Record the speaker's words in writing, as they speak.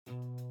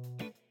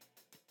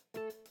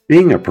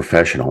Being a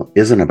professional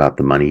isn't about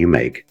the money you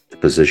make, the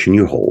position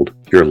you hold,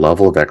 your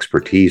level of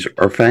expertise,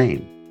 or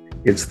fame.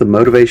 It's the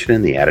motivation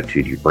and the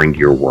attitude you bring to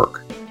your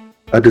work,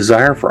 a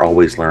desire for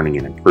always learning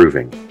and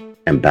improving,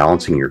 and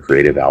balancing your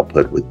creative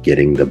output with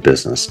getting the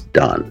business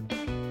done.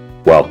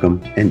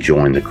 Welcome and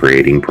join the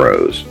Creating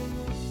Pros.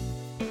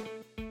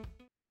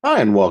 Hi,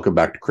 and welcome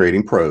back to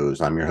Creating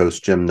Pros. I'm your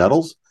host, Jim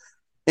Nettles.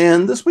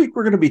 And this week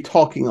we're going to be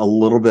talking a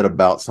little bit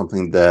about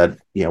something that,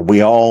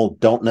 we all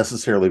don't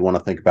necessarily want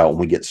to think about when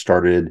we get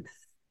started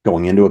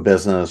going into a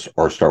business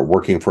or start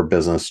working for a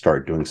business,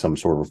 start doing some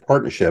sort of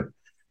partnership.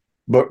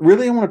 But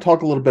really, I want to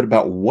talk a little bit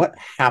about what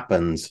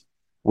happens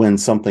when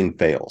something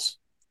fails.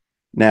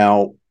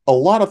 Now, a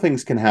lot of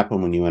things can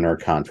happen when you enter a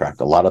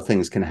contract. A lot of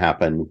things can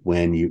happen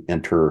when you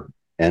enter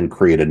and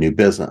create a new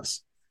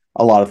business.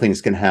 A lot of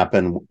things can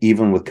happen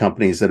even with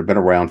companies that have been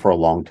around for a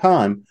long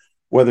time,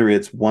 whether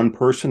it's one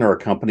person or a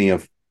company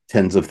of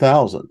tens of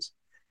thousands.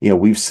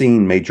 We've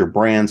seen major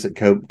brands that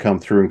come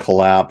through and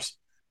collapse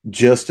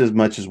just as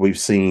much as we've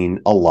seen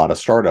a lot of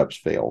startups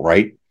fail,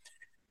 right?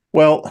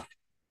 Well,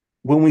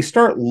 when we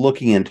start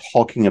looking and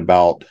talking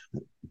about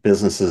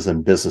businesses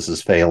and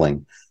businesses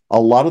failing, a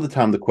lot of the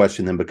time the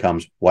question then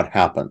becomes, what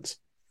happens?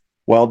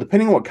 Well,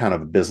 depending on what kind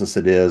of a business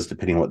it is,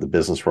 depending on what the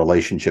business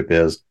relationship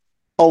is,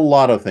 a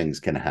lot of things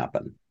can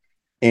happen.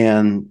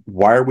 And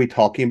why are we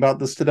talking about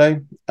this today?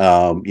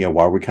 Why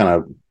are we kind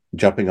of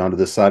jumping onto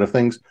this side of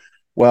things?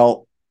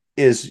 Well,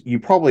 is you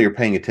probably are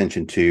paying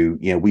attention to,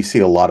 we see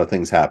a lot of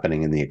things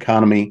happening in the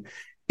economy.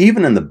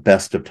 Even in the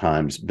best of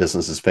times,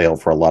 businesses fail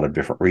for a lot of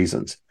different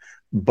reasons.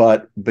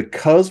 But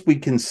because we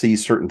can see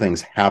certain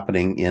things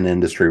happening in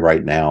industry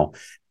right now,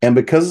 and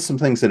because of some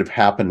things that have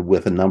happened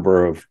with a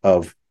number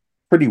of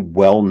pretty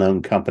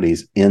well-known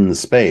companies in the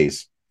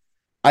space,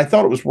 I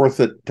thought it was worth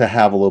it to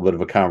have a little bit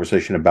of a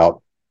conversation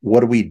about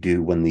what do we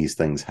do when these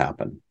things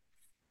happen?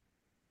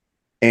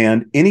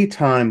 And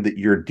anytime that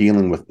you're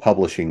dealing with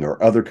publishing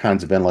or other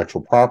kinds of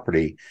intellectual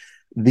property,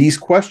 these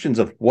questions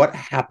of what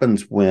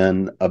happens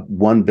when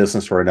one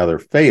business or another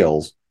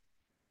fails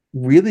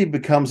really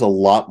becomes a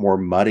lot more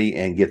muddy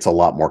and gets a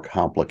lot more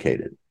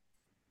complicated.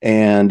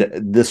 And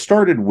this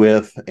started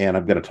with, and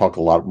I'm going to talk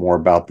a lot more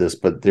about this,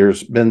 but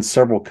there's been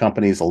several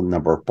companies, a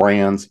number of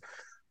brands,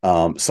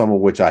 some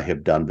of which I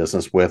have done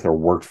business with or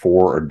worked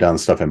for or done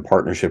stuff in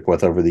partnership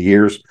with over the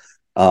years.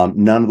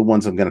 None of the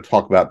ones I'm going to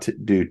talk about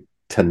do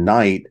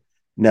tonight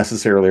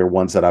necessarily are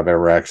ones that I've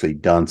ever actually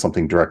done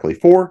something directly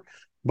for,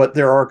 but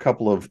there are a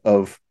couple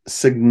of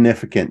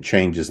significant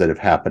changes that have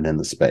happened in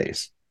the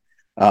space.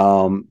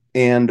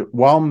 And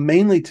while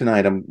mainly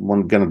tonight I'm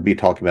going to be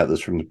talking about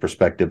this from the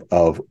perspective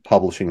of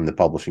publishing and the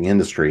publishing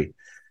industry,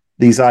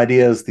 these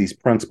ideas, these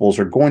principles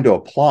are going to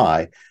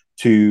apply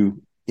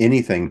to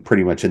anything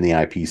pretty much in the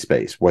IP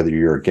space, whether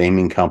you're a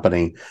gaming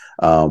company,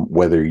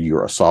 whether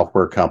you're a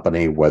software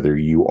company, whether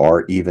you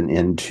are even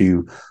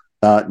into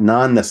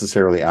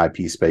non-necessarily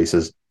IP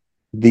spaces,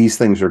 these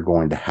things are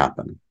going to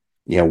happen.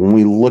 When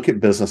we look at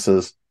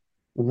businesses,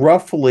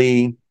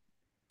 roughly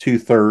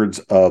 2/3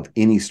 of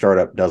any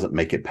startup doesn't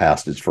make it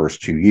past its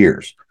first 2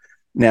 years.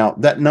 Now,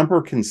 that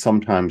number can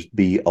sometimes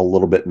be a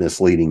little bit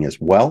misleading as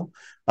well,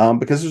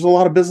 because there's a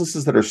lot of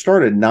businesses that are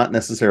started not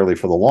necessarily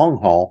for the long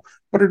haul,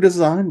 but are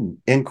designed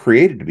and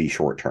created to be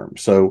short term.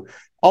 So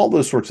all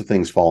those sorts of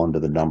things fall into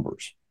the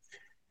numbers.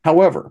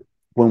 However,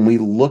 when we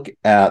look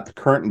at the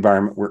current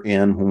environment we're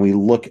in, when we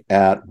look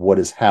at what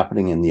is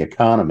happening in the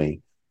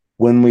economy,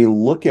 when we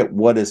look at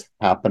what is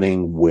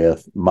happening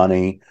with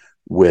money,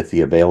 with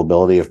the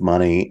availability of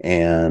money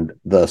and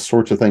the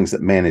sorts of things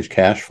that manage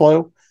cash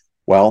flow,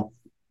 well,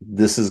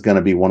 this is going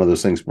to be one of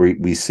those things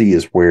we see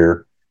is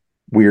where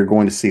we are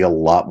going to see a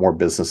lot more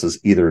businesses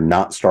either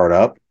not start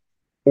up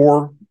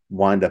or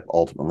wind up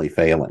ultimately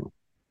failing.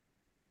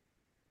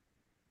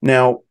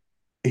 Now,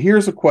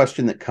 here's a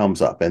question that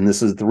comes up, and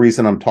this is the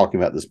reason I'm talking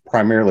about this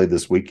primarily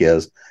this week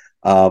is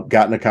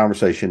gotten a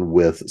conversation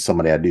with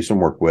somebody I do some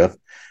work with.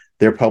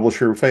 Their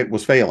publisher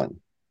was failing.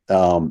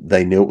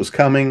 They knew it was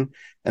coming,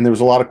 and there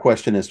was a lot of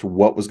question as to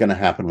what was going to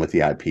happen with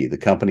the IP. The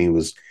company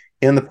was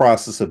in the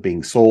process of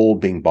being sold,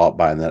 being bought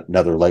by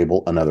another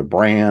label, another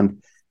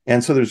brand.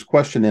 And so there's a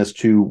question as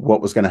to what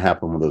was going to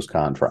happen with those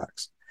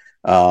contracts.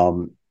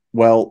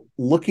 Well,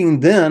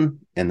 looking then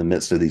in the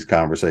midst of these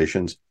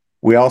conversations,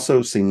 we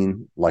also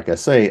seen, like I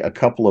say, a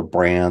couple of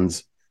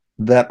brands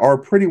that are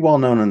pretty well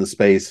known in the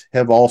space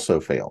have also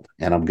failed.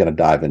 And I'm going to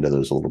dive into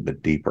those a little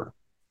bit deeper.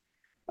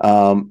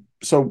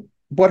 So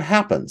what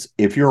happens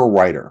if you're a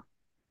writer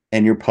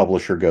and your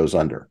publisher goes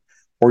under,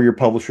 or your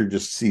publisher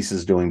just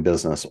ceases doing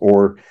business,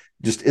 or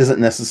just isn't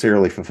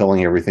necessarily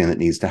fulfilling everything that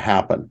needs to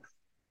happen?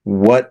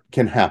 What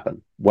can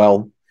happen?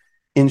 Well,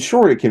 in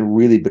short, it can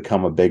really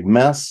become a big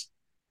mess.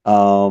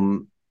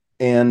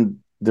 And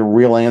the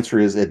real answer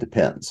is it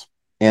depends.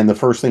 And the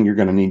first thing you're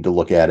going to need to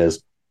look at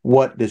is,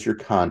 what does your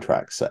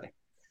contract say?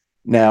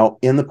 Now,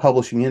 in the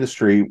publishing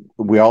industry,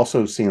 we also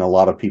have seen a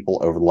lot of people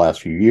over the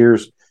last few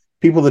years,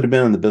 people that have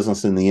been in the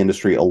business in the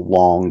industry a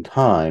long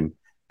time,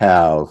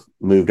 have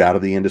moved out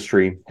of the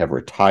industry, have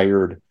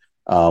retired,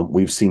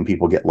 We've seen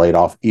people get laid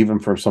off, even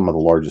from some of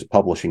the largest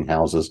publishing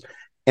houses,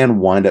 and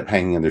wind up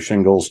hanging in their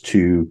shingles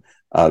to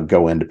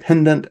go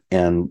independent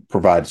and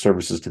provide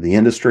services to the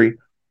industry,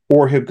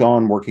 or have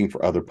gone working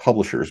for other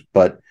publishers.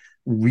 But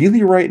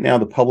really, right now,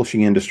 the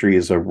publishing industry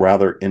is a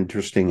rather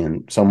interesting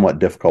and somewhat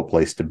difficult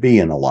place to be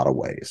in a lot of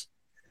ways.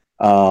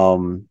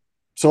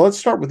 So let's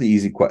start with the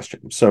easy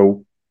question.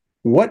 So,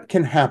 what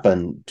can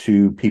happen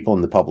to people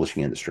in the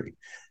publishing industry?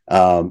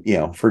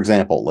 For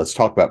example, let's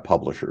talk about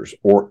publishers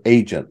or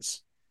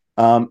agents.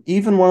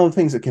 Even one of the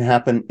things that can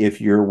happen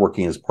if you're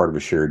working as part of a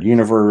shared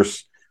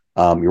universe,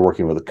 you're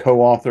working with a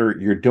co-author,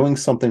 you're doing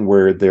something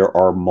where there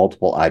are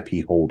multiple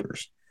IP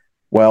holders.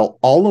 Well,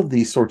 all of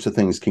these sorts of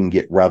things can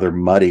get rather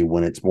muddy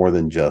when it's more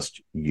than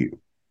just you.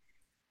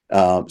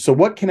 So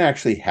what can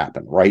actually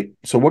happen, right?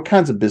 So what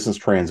kinds of business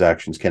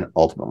transactions can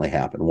ultimately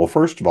happen? Well,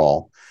 first of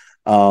all,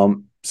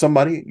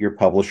 somebody, your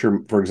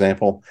publisher, for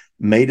example,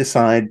 may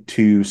decide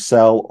to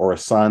sell or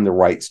assign the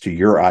rights to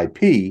your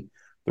IP,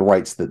 the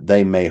rights that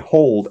they may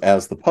hold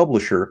as the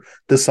publisher,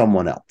 to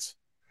someone else.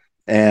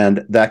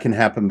 And that can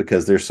happen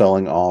because they're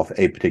selling off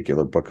a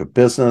particular book of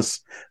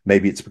business.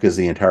 Maybe it's because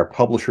the entire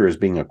publisher is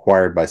being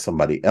acquired by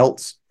somebody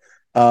else.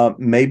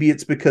 Maybe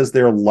it's because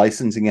they're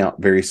licensing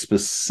out very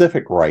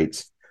specific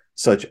rights,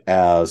 such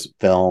as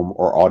film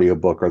or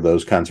audiobook or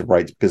those kinds of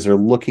rights, because they're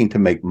looking to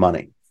make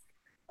money.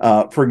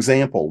 For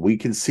example, we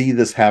can see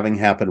this having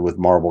happened with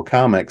Marvel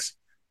Comics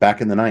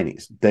back in the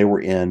 90s. They were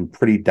in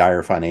pretty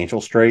dire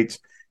financial straits.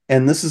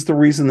 And this is the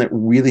reason that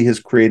really has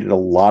created a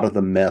lot of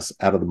the mess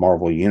out of the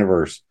Marvel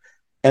universe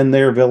and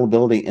their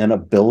availability and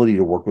ability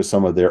to work with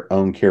some of their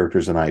own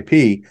characters and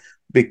IP,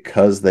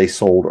 because they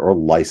sold or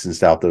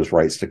licensed out those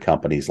rights to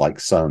companies like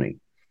Sony.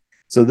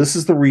 So this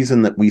is the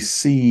reason that we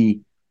see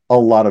a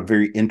lot of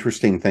very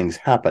interesting things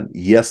happen.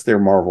 Yes, they're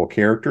Marvel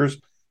characters,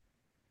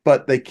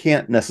 but they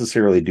can't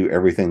necessarily do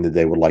everything that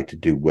they would like to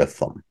do with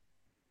them.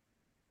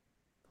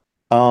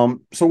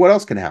 So what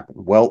else can happen?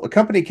 Well, a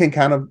company can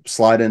kind of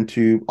slide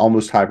into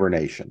almost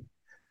hibernation.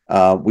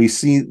 We've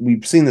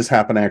seen this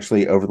happen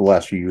actually over the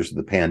last few years of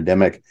the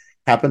pandemic,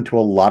 happen to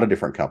a lot of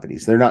different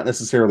companies. They're not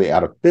necessarily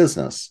out of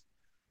business.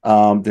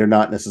 They're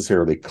not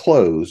necessarily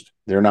closed.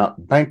 They're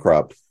not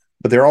bankrupt,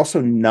 but they're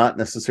also not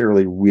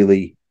necessarily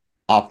really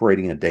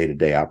operating a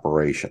day-to-day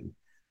operation.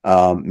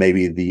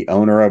 Maybe the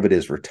owner of it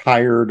is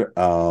retired.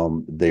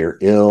 They're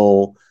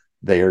ill.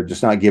 They are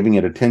just not giving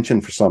it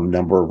attention for some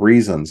number of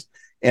reasons.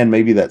 And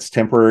maybe that's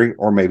temporary,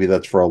 or maybe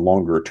that's for a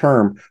longer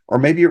term, or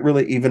maybe it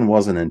really even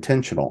wasn't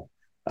intentional.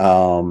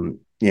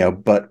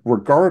 But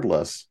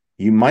regardless,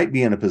 you might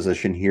be in a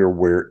position here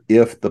where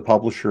if the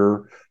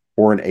publisher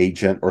or an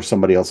agent or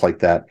somebody else like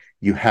that,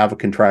 you have a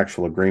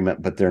contractual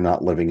agreement, but they're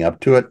not living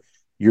up to it,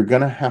 you're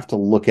going to have to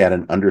look at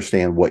and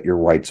understand what your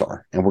rights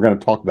are. And we're going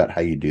to talk about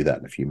how you do that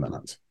in a few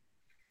minutes.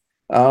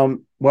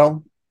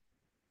 Well,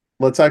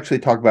 let's actually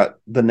talk about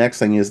the next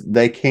thing is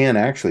they can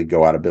actually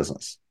go out of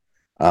business.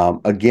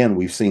 Again,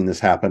 we've seen this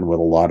happen with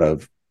a lot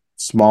of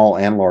small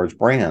and large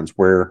brands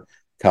where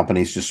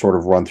companies just sort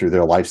of run through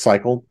their life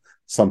cycle.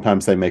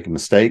 Sometimes they make a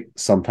mistake.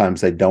 Sometimes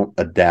they don't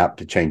adapt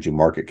to changing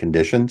market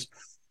conditions.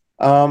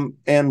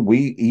 And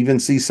we even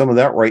see some of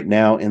that right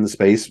now in the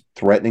space,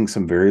 threatening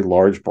some very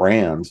large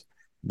brands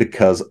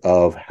because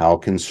of how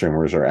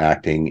consumers are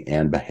acting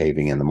and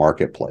behaving in the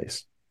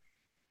marketplace.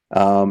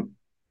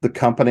 The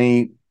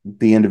company,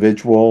 the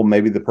individual,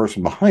 maybe the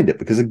person behind it,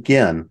 because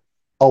again,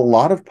 a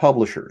lot of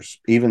publishers,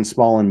 even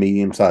small and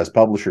medium-sized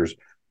publishers,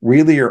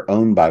 really are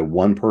owned by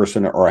one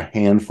person or a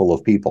handful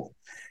of people.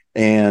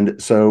 And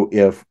so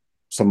if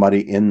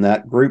somebody in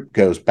that group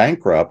goes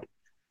bankrupt,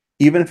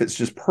 even if it's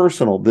just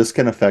personal, this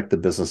can affect the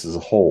business as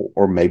a whole,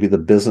 or maybe the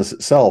business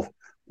itself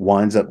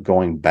winds up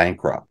going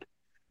bankrupt.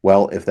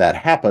 Well, if that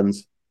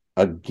happens,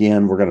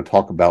 again, we're going to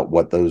talk about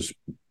what those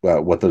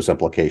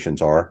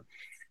implications are.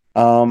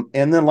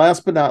 And then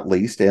last but not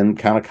least, and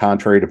kind of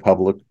contrary to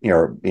public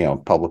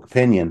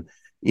opinion,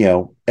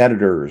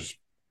 editors,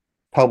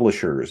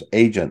 publishers,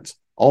 agents,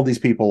 all these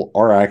people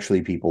are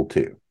actually people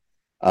too.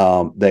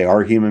 They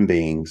are human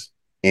beings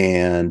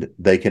and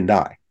they can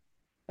die.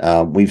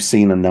 We've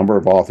seen a number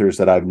of authors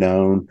that I've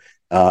known,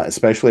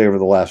 especially over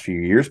the last few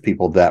years,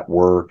 people that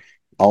were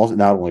also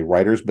not only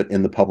writers, but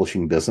in the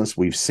publishing business.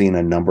 We've seen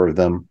a number of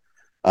them,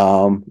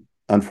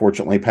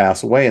 unfortunately,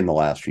 pass away in the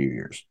last few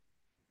years.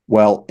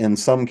 Well, in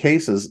some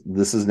cases,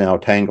 this is now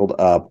tangled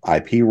up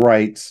IP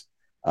rights.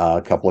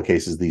 A couple of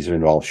cases, these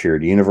involve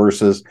shared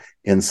universes.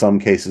 In some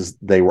cases,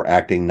 they were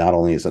acting not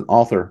only as an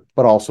author,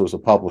 but also as a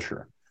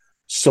publisher.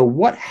 So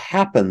what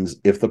happens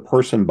if the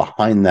person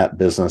behind that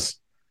business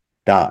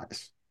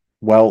dies?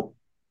 Well,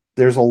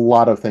 there's a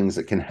lot of things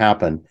that can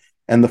happen.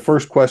 And the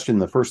first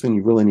thing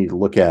you really need to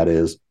look at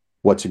is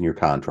what's in your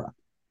contract.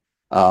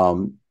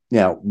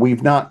 Now,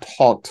 we've not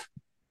talked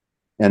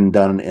and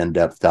done an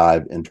in-depth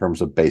dive in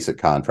terms of basic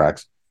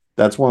contracts.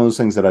 That's one of those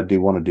things that I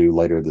do want to do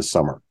later this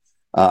summer.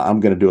 I'm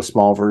going to do a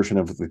small version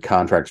of the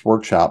contracts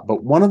workshop,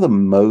 but one of the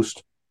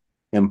most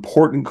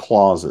important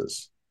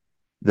clauses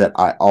that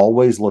I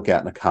always look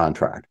at in a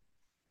contract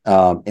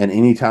And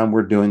anytime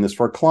we're doing this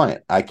for a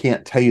client, I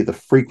can't tell you the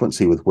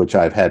frequency with which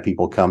I've had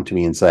people come to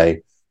me and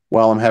say,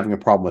 well, I'm having a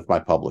problem with my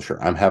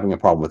publisher. I'm having a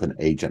problem with an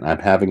agent. I'm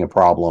having a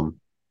problem,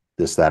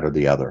 this, that, or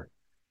the other.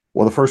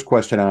 Well, the first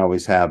question I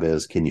always have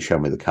is, can you show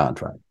me the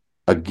contract?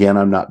 Again,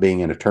 I'm not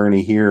being an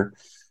attorney here.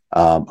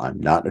 I'm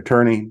not an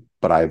attorney,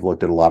 but I've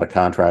looked at a lot of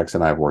contracts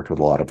and I've worked with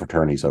a lot of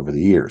attorneys over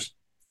the years.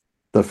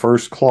 The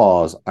first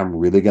clause I'm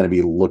really going to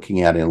be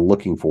looking at and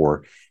looking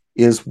for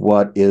is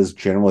what is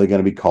generally going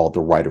to be called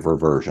the right of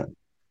reversion.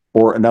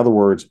 Or in other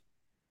words,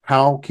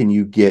 how can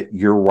you get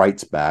your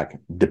rights back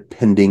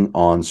depending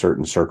on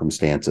certain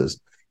circumstances,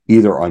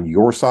 either on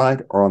your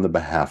side or on the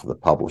behalf of the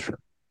publisher?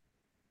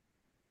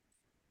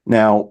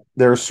 Now,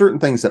 there are certain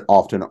things that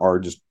often are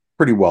just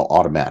pretty well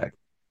automatic.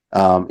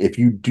 If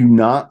you do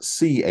not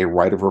see a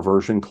right of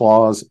reversion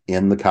clause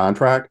in the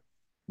contract,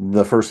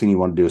 the first thing you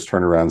want to do is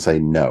turn around and say,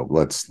 no,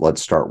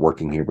 let's start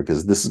working here,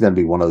 because this is going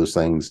to be one of those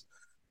things.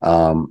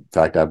 In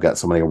fact, I've got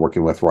somebody I'm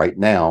working with right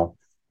now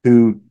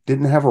who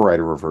didn't have a right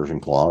of reversion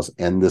clause,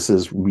 and this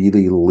is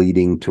really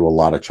leading to a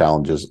lot of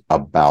challenges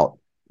about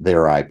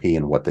their IP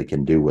and what they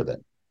can do with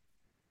it.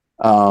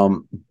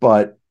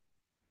 But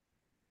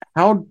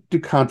how do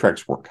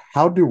contracts work?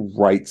 How do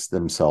rights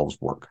themselves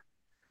work?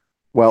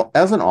 Well,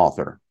 as an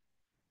author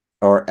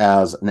or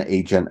as an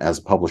agent, as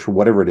a publisher,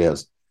 whatever it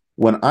is,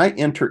 when I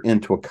enter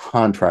into a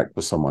contract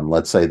with someone,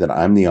 let's say that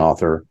I'm the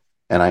author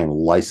and I am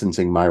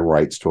licensing my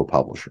rights to a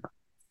publisher.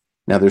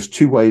 Now, there's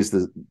two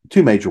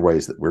major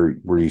ways that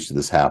we're used to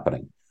this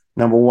happening.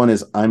 Number one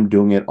is I'm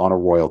doing it on a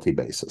royalty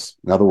basis.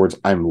 In other words,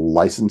 I'm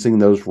licensing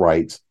those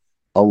rights,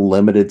 a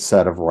limited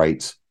set of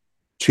rights,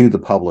 to the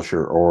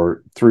publisher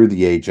or through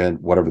the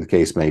agent, whatever the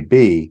case may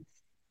be,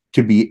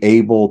 to be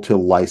able to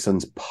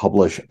license,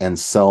 publish, and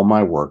sell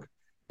my work,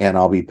 and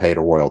I'll be paid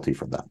a royalty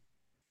for that.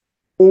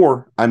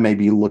 Or I may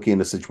be looking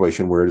at a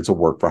situation where it's a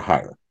work for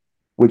hire,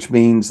 which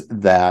means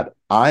that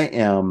I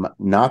am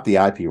not the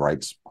IP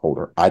rights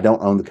holder. I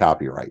don't own the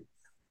copyright.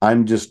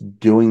 I'm just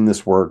doing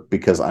this work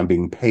because I'm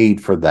being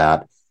paid for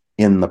that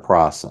in the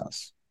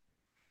process.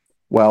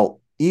 Well,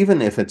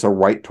 even if it's a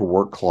right to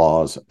work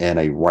clause and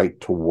a right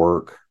to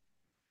work,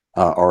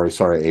 a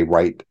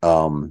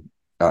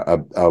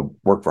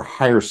work for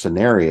hire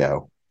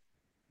scenario,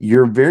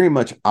 you're very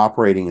much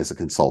operating as a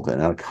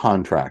consultant and a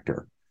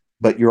contractor,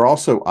 but you're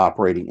also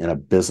operating in a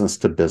business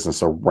to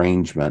business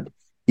arrangement,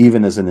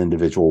 even as an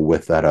individual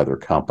with that other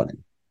company.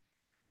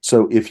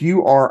 So if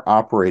you are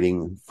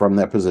operating from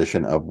that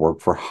position of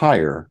work for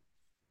hire,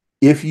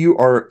 if you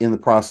are in the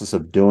process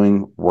of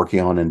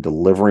working on and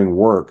delivering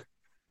work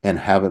and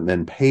haven't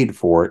been paid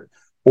for it,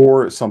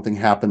 or something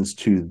happens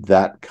to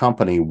that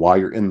company while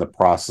you're in the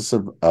process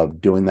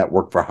of doing that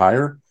work for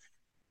hire,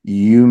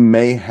 you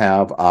may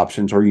have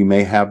options or you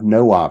may have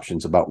no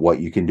options about what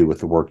you can do with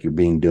the work you've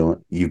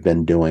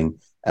been doing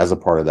as a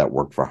part of that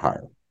work for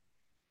hire.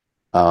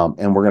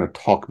 And we're going to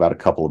talk about a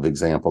couple of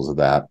examples of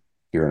that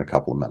here in a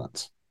couple of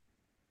minutes.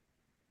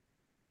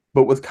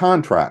 But with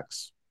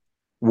contracts,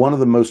 one of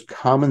the most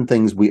common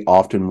things we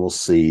often will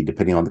see,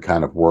 depending on the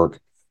kind of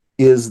work,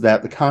 is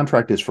that the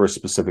contract is for a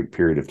specific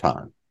period of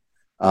time,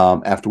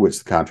 after which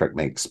the contract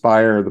may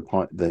expire.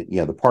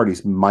 The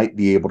parties might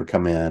be able to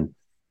come in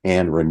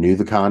and renew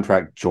the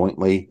contract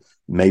jointly.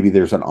 Maybe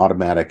there's an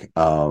automatic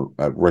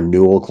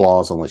renewal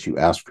clause unless you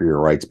ask for your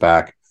rights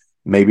back.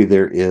 Maybe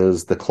there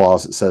is the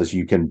clause that says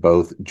you can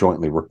both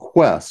jointly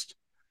request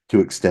to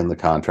extend the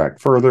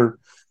contract further.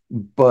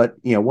 But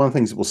one of the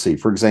things that we'll see,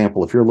 for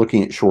example, if you're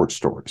looking at short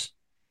stories,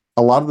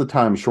 a lot of the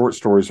time short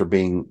stories are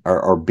being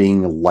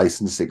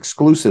licensed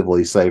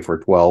exclusively, say for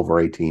 12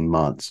 or 18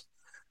 months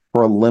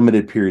for a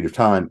limited period of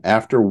time,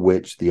 after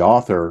which the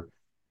author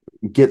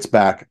gets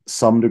back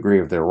some degree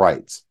of their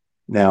rights.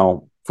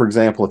 Now, for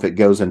example, if it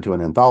goes into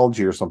an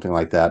anthology or something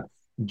like that,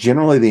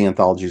 generally the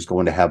anthology is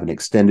going to have an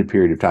extended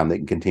period of time they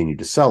can continue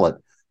to sell it,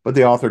 but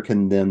the author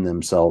can then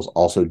themselves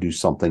also do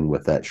something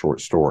with that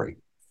short story.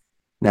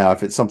 Now,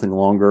 if it's something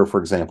longer, for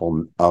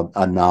example,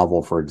 a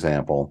novel, for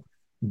example,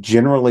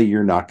 generally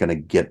you're not going to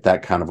get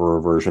that kind of a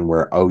reversion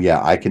where, oh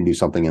yeah, I can do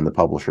something and the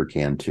publisher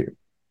can too.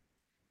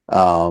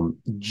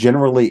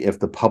 Generally, if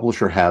the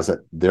publisher has it,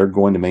 they're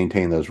going to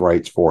maintain those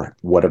rights for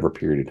whatever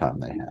period of time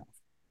they have.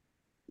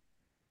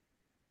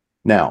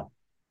 Now,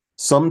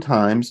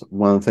 sometimes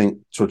one of the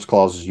sorts of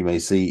clauses you may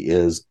see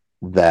is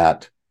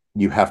that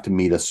you have to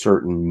meet a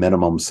certain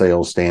minimum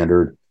sales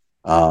standard.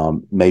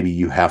 Maybe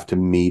you have to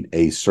meet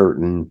a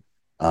certain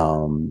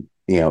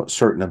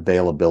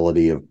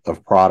availability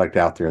of product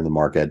out there in the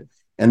market.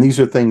 And these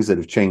are things that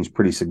have changed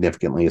pretty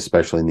significantly,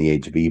 especially in the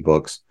age of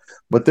ebooks.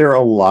 But there are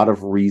a lot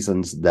of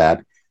reasons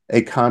that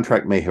a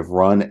contract may have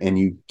run and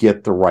you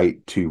get the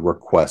right to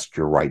request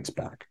your rights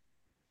back.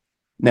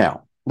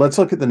 Now, let's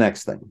look at the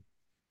next thing.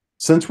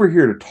 Since we're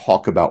here to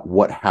talk about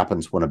what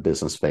happens when a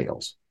business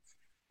fails,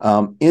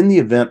 in the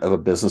event of a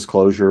business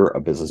closure,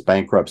 a business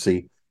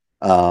bankruptcy,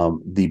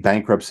 the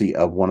bankruptcy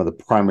of one of the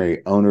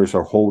primary owners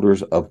or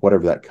holders of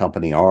whatever that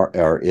company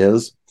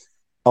is,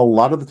 a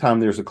lot of the time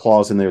there's a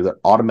clause in there that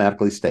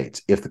automatically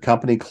states if the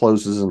company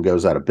closes and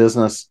goes out of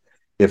business,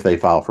 If they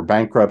file for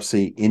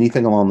bankruptcy,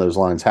 anything along those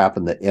lines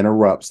happen that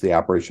interrupts the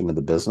operation of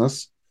the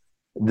business,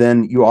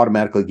 then you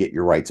automatically get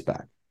your rights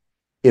back.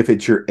 If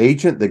it's your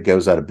agent that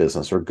goes out of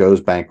business or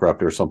goes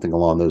bankrupt or something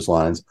along those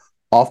lines,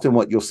 often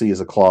what you'll see is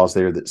a clause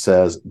there that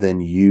says,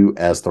 then you,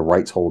 as the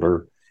rights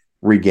holder,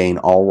 regain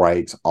all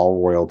rights,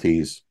 all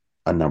royalties,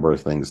 a number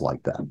of things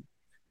like that.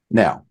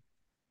 Now,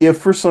 if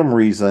for some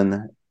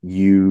reason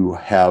you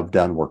have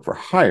done work for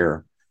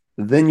hire,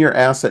 then your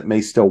asset may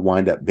still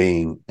wind up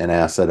being an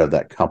asset of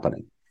that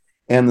company.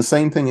 And the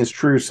same thing is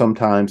true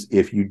sometimes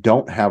if you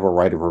don't have a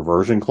right of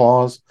reversion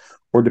clause,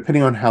 or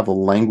depending on how the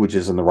language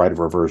is in the right of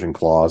reversion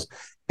clause,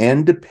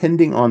 and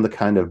depending on the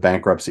kind of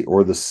bankruptcy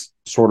or the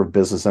sort of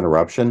business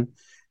interruption,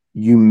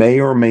 you may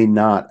or may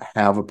not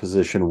have a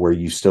position where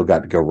you still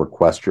got to go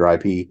request your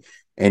IP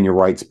and your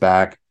rights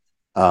back.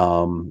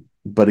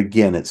 But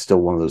again, it's still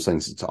one of those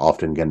things that's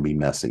often going to be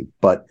messy.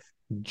 But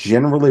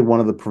generally, one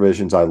of the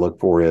provisions I look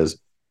for is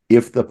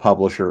if the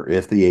publisher,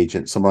 if the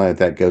agent, somebody like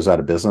that goes out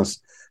of business,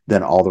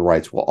 then all the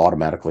rights will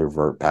automatically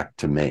revert back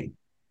to me.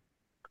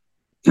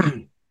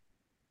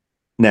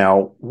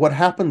 Now, what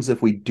happens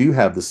if we do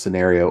have the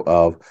scenario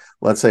of,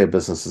 let's say a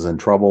business is in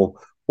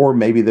trouble, or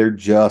maybe they're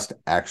just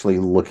actually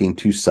looking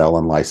to sell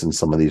and license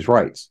some of these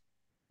rights?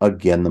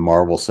 Again, the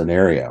Marvel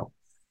scenario.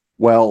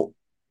 Well,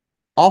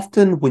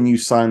 often when you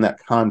sign that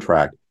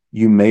contract,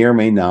 you may or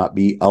may not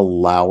be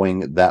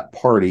allowing that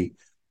party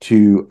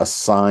to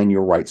assign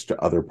your rights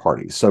to other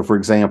parties. So, for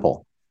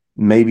example,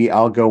 maybe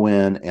I'll go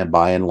in and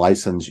buy and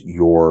license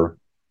your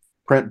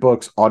print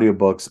books,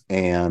 audiobooks,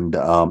 and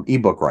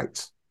ebook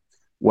rights.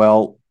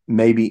 Well,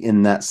 maybe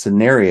in that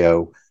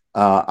scenario,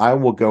 I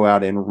will go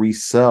out and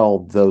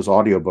resell those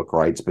audiobook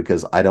rights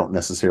because I don't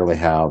necessarily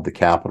have the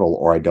capital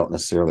or I don't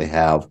necessarily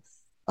have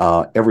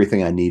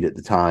everything I need at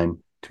the time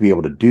to be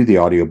able to do the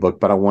audiobook,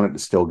 but I want it to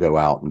still go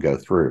out and go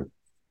through.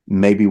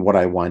 Maybe what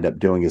I wind up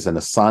doing is an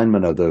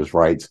assignment of those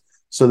rights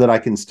so that I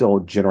can still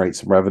generate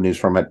some revenues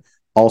from it,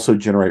 also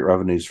generate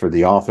revenues for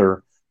the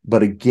author.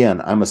 But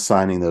again, I'm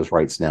assigning those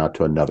rights now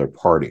to another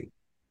party.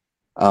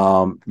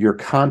 Your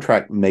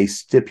contract may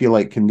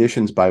stipulate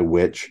conditions by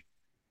which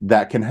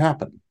that can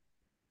happen.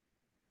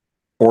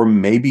 Or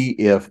maybe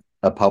if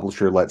a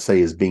publisher, let's say,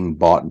 is being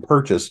bought and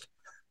purchased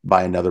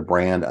by another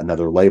brand,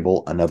 another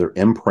label, another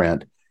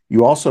imprint,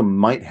 you also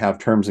might have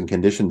terms and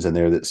conditions in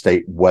there that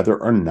state whether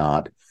or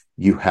not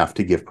you have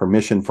to give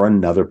permission for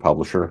another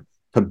publisher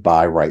to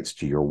buy rights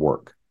to your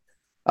work.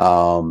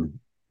 And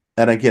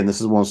again,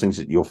 this is one of those things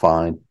that you'll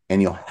find,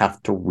 and you'll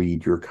have to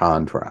read your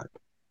contract.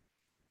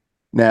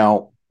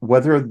 Now,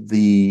 whether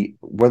the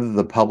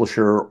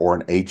publisher or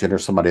an agent or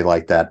somebody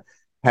like that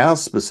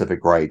has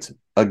specific rights,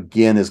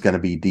 again, is going to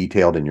be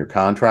detailed in your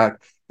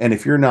contract. And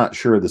if you're not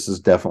sure, this is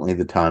definitely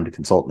the time to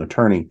consult an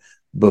attorney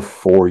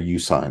before you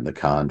sign the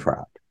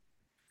contract.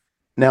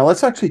 Now,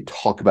 let's actually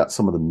talk about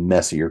some of the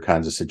messier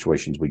kinds of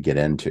situations we get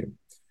into.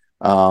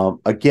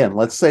 Again,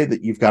 let's say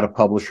that you've got a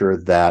publisher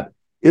that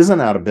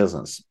isn't out of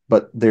business,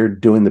 but they're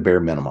doing the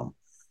bare minimum.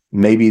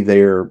 Maybe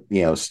they're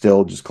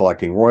still just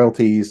collecting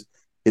royalties.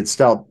 It's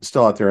still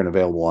out there and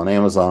available on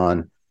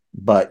Amazon,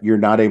 but you're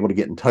not able to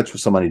get in touch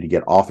with somebody to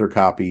get author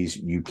copies.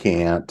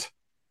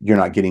 You're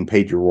not getting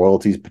paid your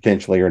royalties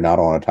potentially, or not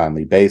on a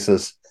timely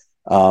basis.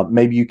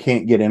 Maybe you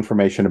can't get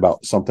information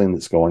about something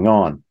that's going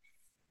on.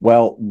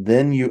 Well,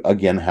 then you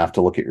again have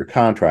to look at your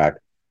contract,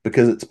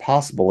 because it's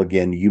possible,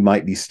 again, you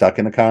might be stuck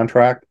in a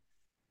contract.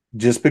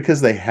 Just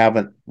because they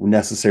haven't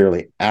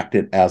necessarily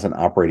acted as an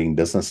operating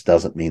business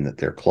doesn't mean that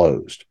they're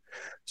closed.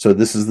 So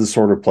this is the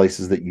sort of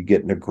places that you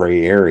get into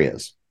gray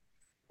areas.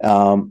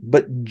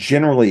 But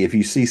generally, if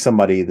you see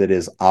somebody that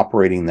is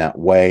operating that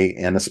way,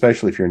 and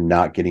especially if you're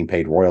not getting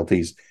paid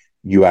royalties,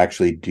 you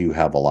actually do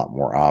have a lot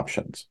more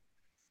options.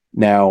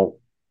 Now,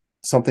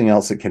 something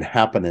else that can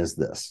happen is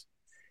this.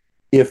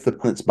 If the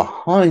person's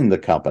behind the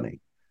company,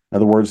 in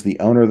other words, the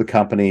owner of the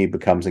company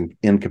becomes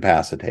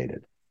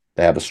incapacitated,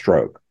 they have a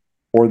stroke,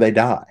 or they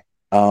die,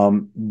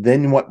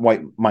 then what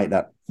might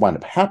not wind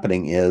up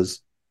happening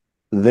is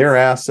their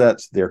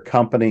assets, their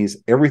companies,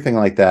 everything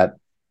like that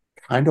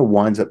kind of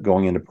winds up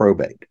going into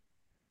probate.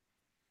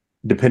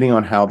 Depending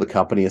on how the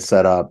company is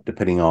set up,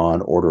 depending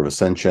on order of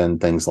ascension,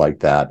 things like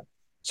that.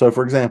 So,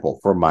 for example,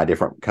 for my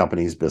different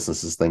companies,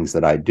 businesses, things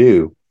that I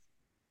do,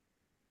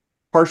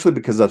 partially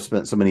because I've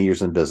spent so many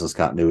years in business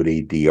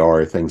continuity,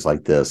 DR, things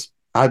like this,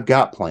 I've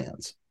got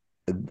plans.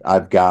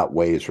 I've got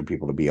ways for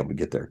people to be able to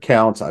get their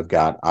accounts. I've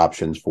got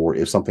options for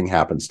if something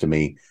happens to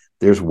me,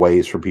 there's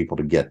ways for people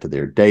to get to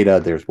their data.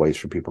 There's ways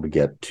for people to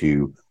get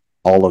to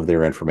all of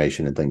their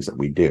information and things that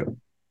we do.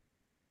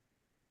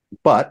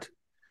 But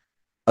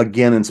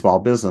again, in small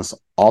business,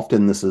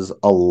 often this is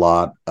a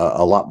lot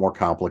more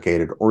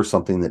complicated, or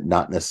something that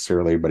not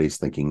necessarily everybody's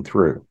thinking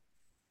through.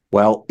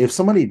 Well, if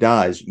somebody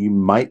dies, you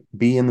might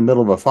be in the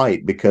middle of a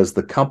fight because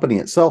the company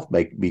itself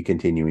may be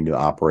continuing to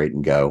operate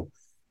and go.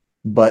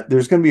 But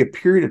there's going to be a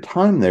period of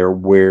time there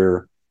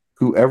where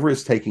whoever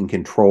is taking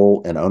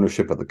control and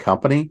ownership of the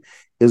company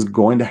is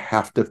going to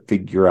have to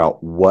figure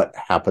out what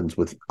happens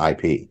with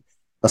IP,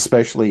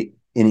 especially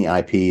any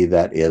IP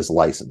that is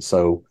licensed.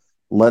 So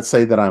let's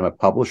say that I'm a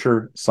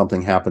publisher,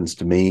 something happens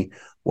to me.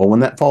 Well,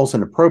 when that falls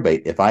into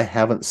probate, if I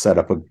haven't set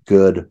up a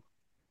good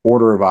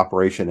order of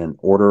operation in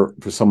order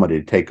for somebody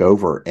to take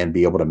over and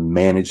be able to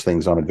manage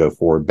things on a go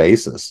forward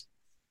basis,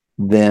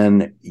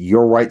 then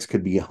your rights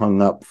could be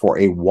hung up for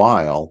a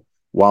while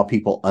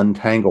people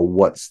untangle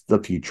what's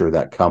the future of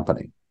that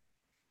company.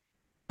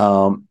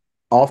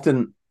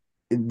 Often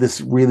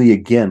this really,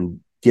 again,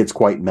 gets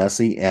quite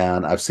messy.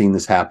 And I've seen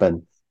this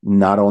happen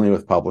not only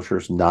with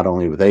publishers, not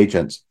only with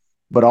agents,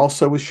 but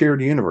also with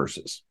shared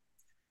universes.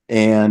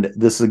 And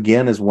this,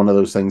 again, is one of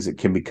those things that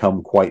can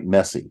become quite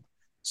messy.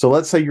 So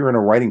let's say you're in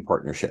a writing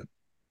partnership.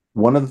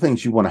 One of the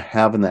things you want to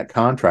have in that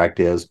contract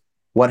is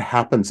what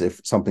happens if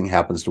something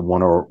happens to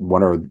one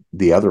or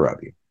the other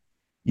of you.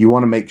 You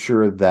want to make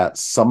sure that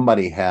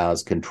somebody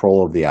has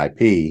control of the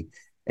IP,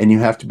 and you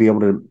have to be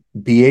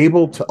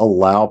able to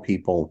allow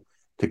people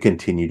to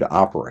continue to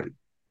operate.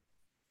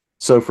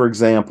 So, for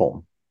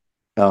example,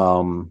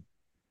 in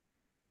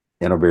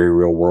a very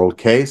real world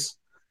case,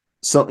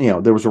 so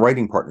there was a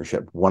writing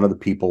partnership. One of the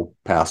people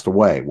passed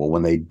away. Well,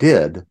 when they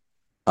did,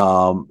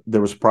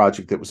 there was a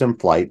project that was in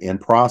flight, in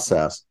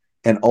process,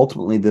 and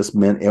ultimately this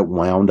meant it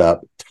wound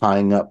up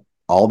tying up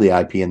all the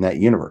IP in that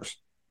universe.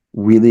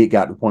 Really, it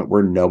got to the point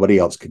where nobody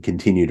else could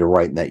continue to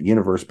write in that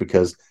universe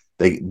because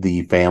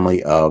the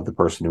family of the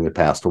person who had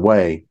passed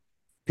away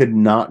could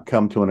not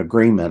come to an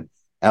agreement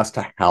as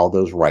to how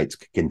those rights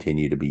could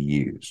continue to be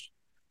used.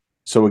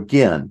 So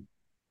again,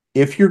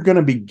 if you're going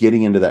to be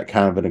getting into that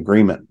kind of an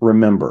agreement,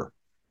 remember,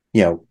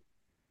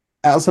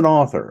 as an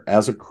author,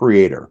 as a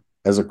creator,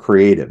 as a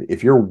creative,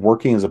 if you're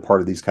working as a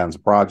part of these kinds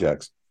of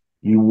projects,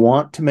 you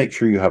want to make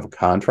sure you have a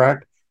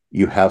contract,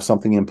 you have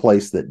something in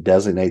place that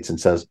designates and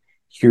says,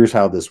 here's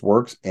how this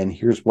works, and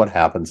here's what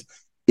happens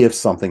if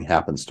something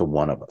happens to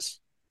one of us.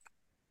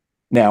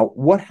 Now,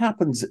 what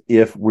happens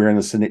if we're in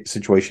a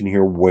situation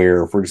here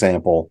where, for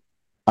example,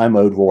 I'm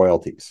owed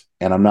royalties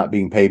and I'm not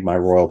being paid my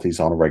royalties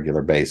on a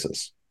regular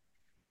basis,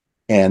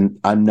 and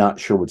I'm not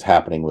sure what's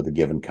happening with a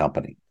given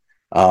company?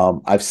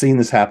 I've seen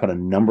this happen a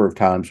number of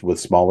times with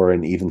smaller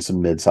and even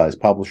some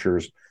mid-sized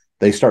publishers.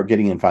 They start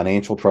getting in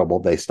financial trouble.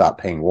 They stop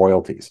paying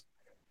royalties.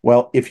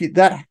 Well, if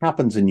that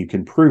happens and you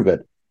can prove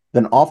it,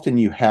 then often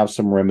you have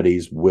some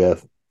remedies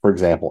with, for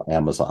example,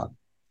 Amazon.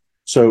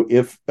 So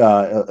if,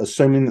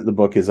 assuming that the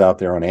book is out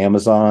there on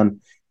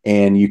Amazon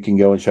and you can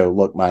go and show,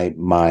 look,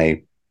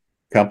 my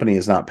company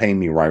is not paying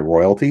me my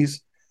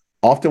royalties,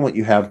 often what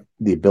you have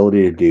the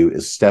ability to do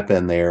is step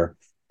in there.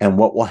 And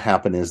what will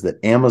happen is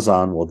that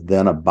Amazon will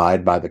then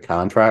abide by the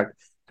contract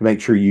to make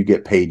sure you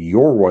get paid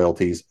your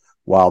royalties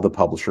while the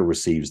publisher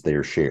receives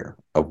their share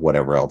of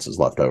whatever else is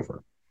left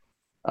over.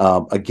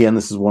 Again,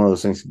 this is one of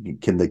those things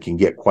that can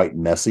get quite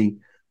messy,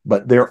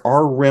 but there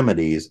are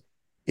remedies.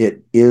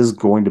 It is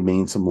going to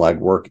mean some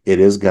legwork. It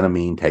is going to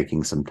mean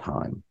taking some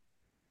time.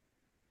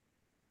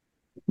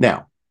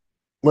 Now,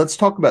 let's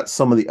talk about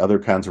some of the other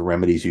kinds of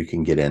remedies you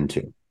can get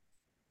into.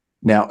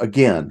 Now,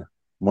 again,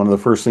 one of the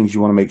first things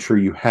you want to make sure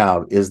you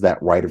have is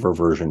that right of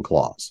reversion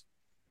clause.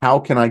 How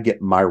can I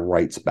get my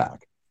rights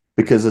back?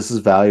 Because this is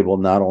valuable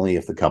not only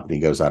if the company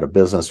goes out of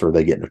business or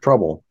they get into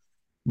trouble,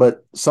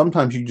 but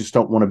sometimes you just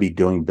don't want to be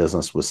doing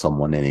business with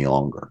someone any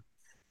longer.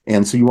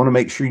 And so you want to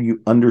make sure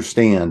you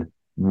understand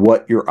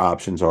what your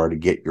options are to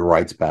get your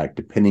rights back,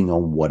 depending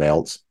on what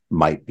else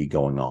might be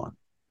going on.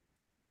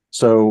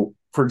 So,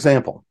 for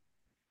example,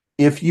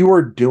 if you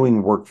are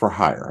doing work for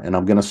hire, and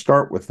I'm going to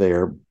start with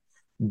there,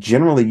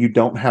 generally you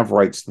don't have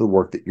rights to the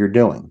work that you're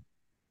doing.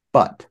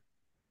 But,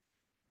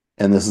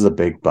 and this is a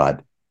big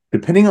but,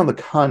 depending on the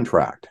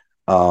contract,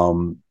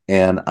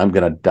 and I'm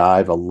going to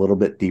dive a little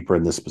bit deeper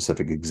in this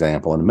specific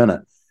example in a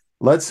minute.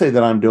 Let's say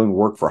that I'm doing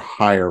work for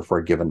hire for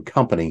a given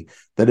company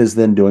that is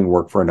then doing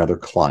work for another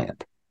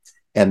client,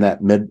 and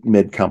that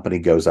mid company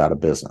goes out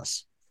of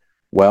business.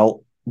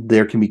 Well,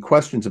 there can be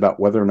questions about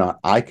whether or not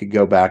I could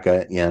go back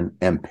in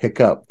and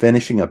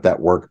finishing up that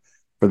work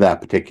for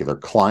that particular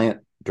client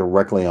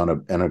directly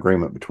on an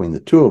agreement between the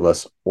two of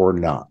us or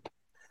not.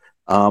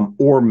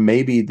 Or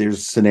maybe there's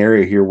a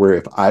scenario here where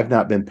if I've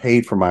not been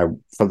paid for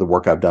the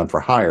work I've done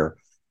for hire,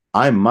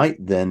 I might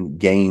then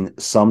gain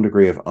some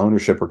degree of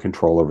ownership or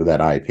control over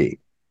that IP.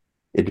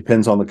 It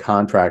depends on the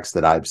contracts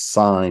that I've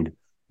signed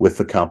with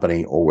the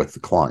company or with the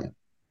client.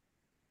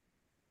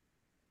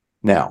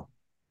 Now,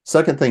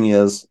 second thing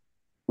is,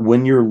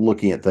 when you're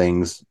looking at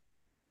things,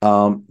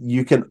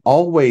 you can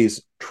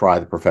always try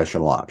the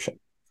professional option.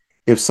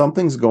 If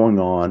something's going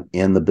on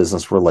in the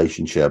business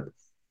relationship,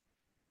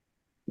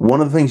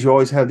 one of the things you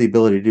always have the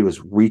ability to do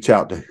is reach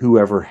out to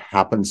whoever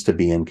happens to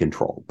be in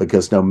control,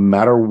 because no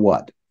matter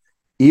what,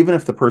 even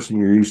if the person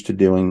you're used to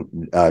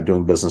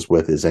doing business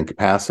with is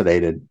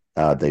incapacitated,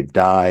 they've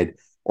died,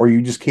 or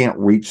you just can't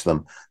reach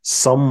them,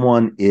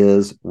 someone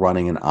is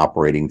running and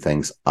operating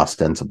things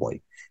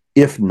ostensibly.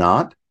 If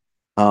not,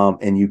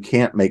 and you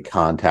can't make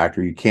contact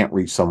or you can't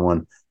reach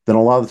someone, then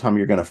a lot of the time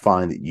you're going to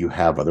find that you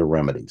have other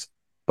remedies.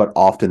 But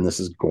often this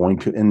is going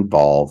to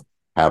involve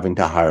having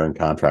to hire and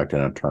contract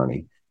an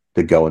attorney.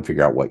 to go and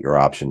figure out what your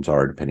options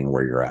are depending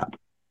where you're at.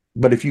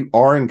 But if you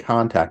are in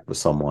contact with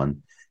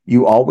someone,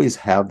 you always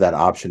have that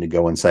option to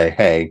go and say,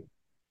 hey,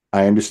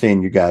 I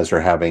understand you guys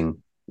are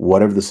having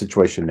whatever the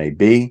situation may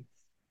be.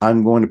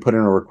 I'm going to put in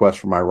a request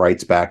for my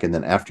rights back. And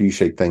then after you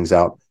shake things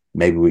out,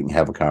 maybe we can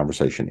have a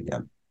conversation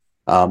again.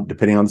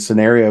 Depending on the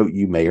scenario,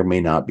 you may or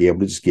may not be able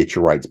to just get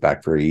your rights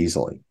back very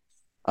easily.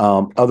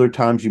 Other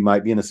times you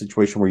might be in a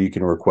situation where you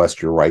can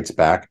request your rights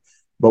back,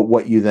 but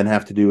what you then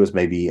have to do is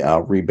maybe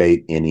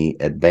rebate any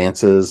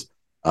advances,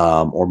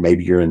 or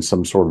maybe you're in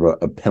some sort of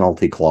a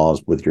penalty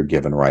clause with your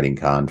given writing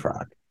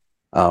contract.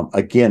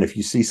 Again, if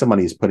you see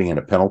somebody is putting in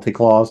a penalty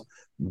clause,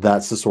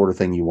 that's the sort of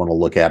thing you want to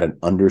look at and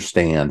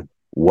understand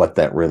what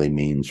that really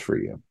means for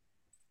you.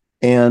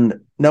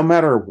 And no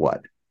matter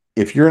what,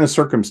 if you're in a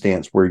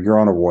circumstance where you're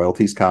on a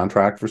royalties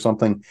contract for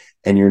something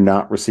and you're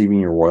not receiving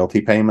your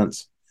royalty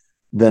payments,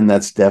 then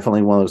that's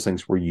definitely one of those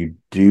things where you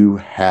do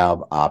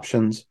have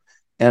options.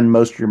 And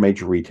most of your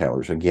major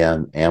retailers,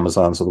 again,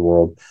 Amazons of the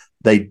world,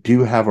 they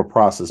do have a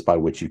process by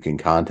which you can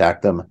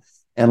contact them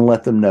and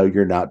let them know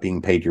you're not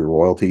being paid your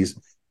royalties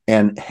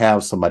and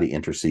have somebody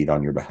intercede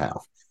on your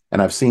behalf.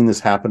 And I've seen this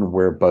happen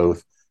where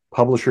both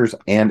publishers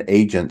and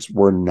agents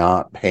were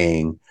not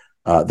paying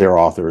their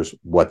authors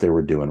what they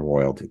were due in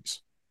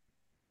royalties.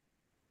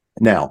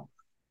 Now,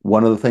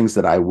 one of the things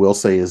that I will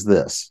say is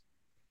this: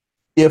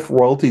 if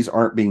royalties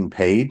aren't being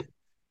paid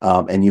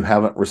and you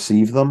haven't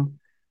received them,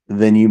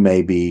 then you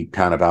may be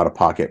kind of out of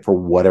pocket for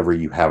whatever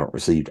you haven't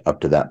received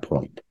up to that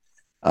point.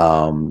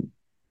 And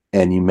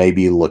you may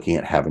be looking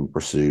at having to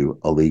pursue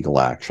a legal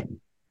action.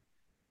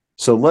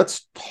 So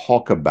let's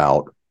talk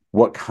about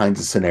what kinds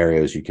of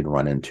scenarios you can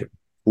run into.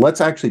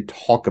 Let's actually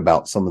talk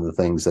about some of the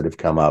things that have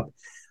come up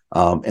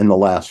in the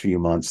last few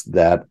months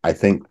that I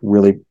think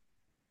really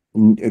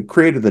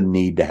created the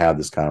need to have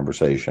this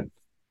conversation.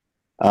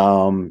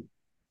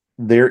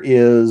 There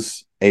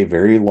is a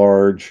very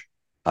large,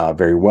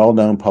 very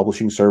well-known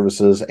publishing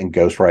services and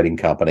ghostwriting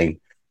company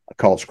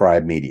called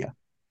Scribe Media.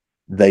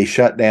 They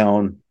shut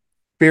down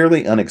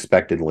fairly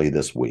unexpectedly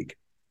this week.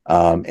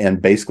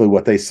 And basically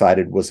what they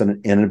cited was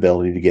an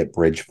inability to get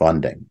bridge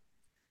funding.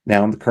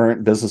 Now, in the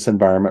current business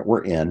environment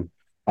we're in,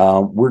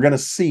 we're going to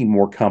see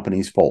more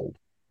companies fold.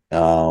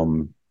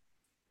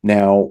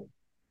 Now,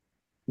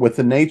 with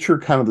the nature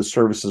kind of the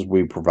services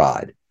we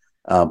provide,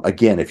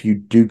 again, if you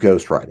do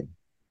ghostwriting,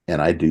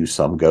 and I do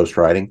some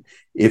ghostwriting,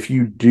 if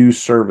you do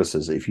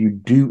services, if you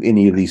do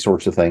any of these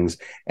sorts of things,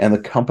 and the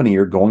company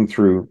you're going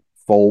through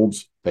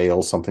folds,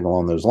 fails, something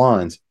along those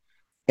lines,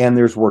 and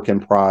there's work in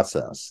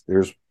process,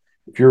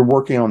 if you're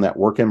working on that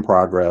work in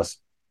progress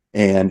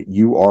and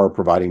you are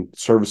providing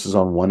services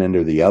on one end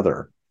or the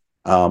other,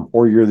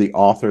 or you're the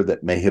author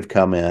that may have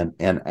come in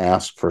and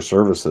asked for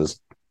services,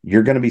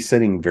 you're going to be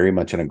sitting very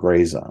much in a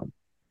gray zone.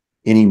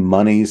 Any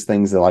monies,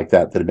 things like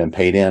that have been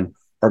paid in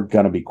are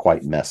going to be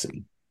quite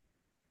messy.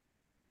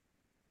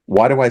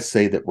 Why do I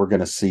say that we're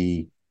going to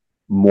see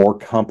more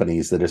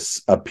companies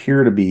that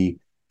appear to be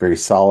very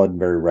solid and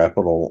very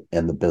reputable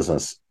in the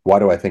business? Why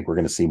do I think we're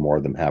going to see more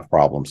of them have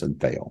problems and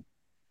fail?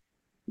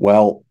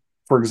 Well,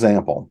 for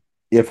example,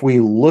 if we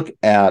look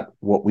at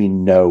what we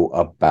know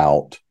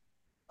about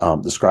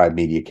the Scribe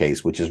Media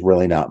case, which is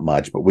really not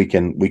much, but we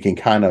can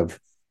kind of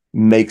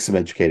make some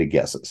educated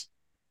guesses.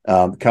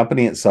 The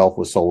company itself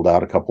was sold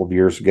out a couple of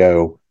years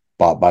ago,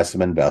 bought by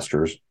some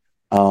investors.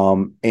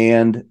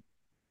 And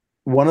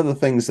one of the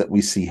things that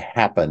we see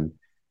happen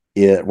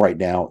right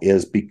now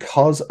is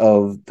because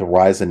of the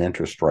rise in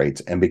interest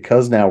rates and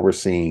because now we're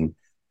seeing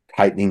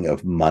tightening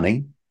of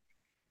money,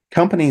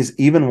 companies,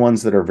 even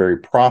ones that are very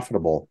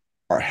profitable,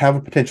 have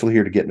a potential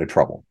here to get into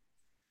trouble.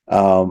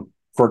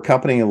 For a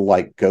company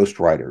like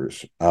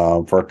ghostwriters,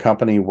 for a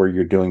company where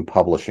you're doing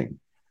publishing,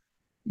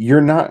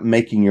 you're not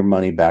making your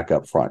money back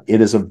up front.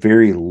 It is a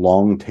very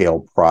long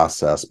tail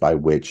process by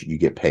which you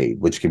get paid,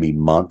 which can be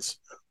months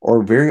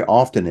or very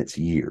often it's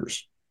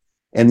years.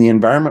 And the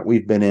environment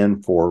we've been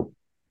in for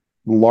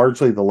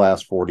largely the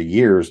last 40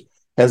 years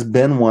has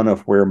been one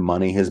of where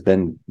money has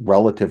been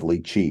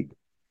relatively cheap.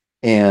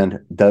 And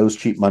those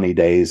cheap money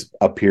days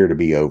appear to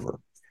be over.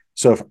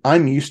 So if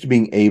I'm used to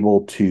being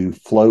able to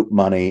float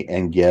money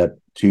and get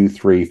 2,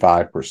 3,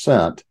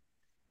 5%,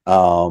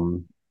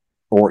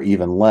 or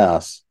even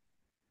less,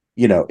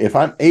 if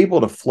I'm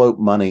able to float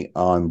money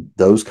on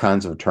those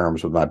kinds of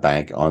terms with my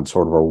bank on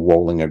sort of a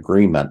rolling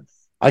agreement,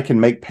 I can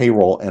make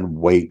payroll and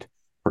wait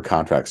for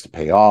contracts to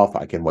pay off.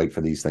 I can wait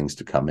for these things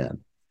to come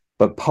in.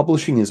 But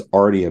publishing is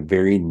already a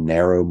very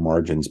narrow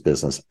margins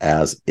business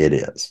as it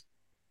is.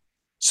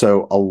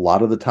 So a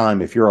lot of the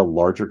time, if you're a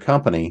larger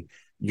company,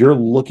 you're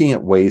looking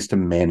at ways to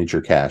manage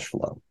your cash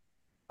flow.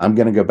 I'm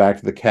going to go back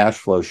to the cash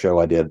flow show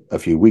I did a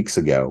few weeks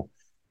ago.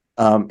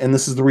 And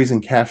this is the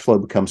reason cash flow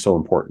becomes so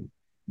important.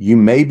 You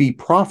may be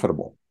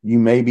profitable. You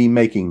may be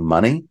making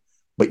money,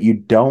 but you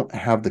don't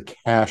have the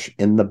cash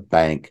in the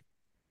bank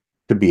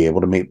to be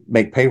able to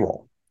make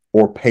payroll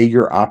or pay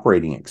your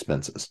operating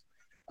expenses.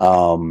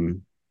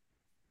 When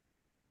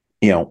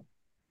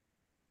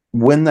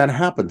that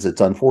happens,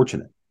 it's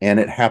unfortunate. And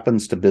it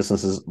happens to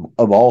businesses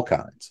of all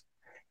kinds.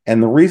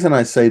 And the reason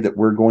I say that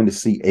we're going to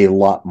see a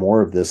lot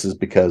more of this is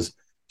because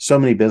so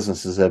many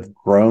businesses have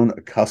grown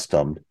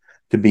accustomed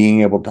to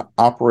being able to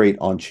operate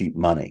on cheap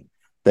money.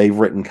 They've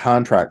written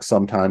contracts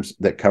sometimes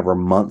that cover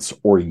months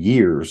or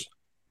years.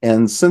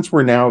 And since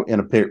we're now in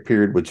a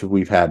period which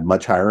we've had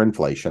much higher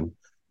inflation,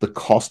 the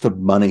cost of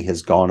money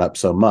has gone up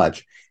so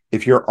much.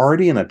 If you're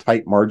already in a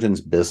tight margins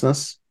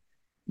business,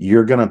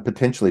 you're going to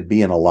potentially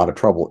be in a lot of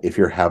trouble if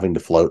you're having to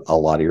float a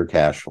lot of your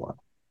cash flow.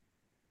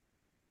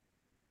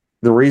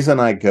 The reason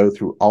I go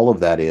through all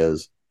of that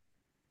is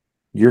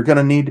you're going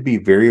to need to be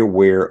very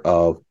aware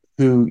of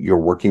who you're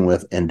working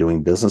with and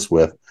doing business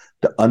with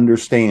to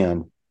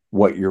understand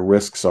what your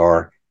risks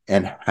are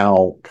and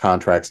how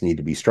contracts need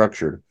to be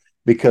structured.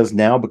 Because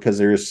now, because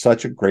there is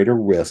such a greater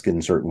risk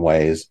in certain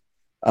ways,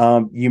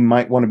 you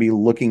might want to be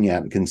looking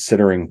at and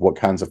considering what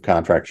kinds of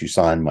contracts you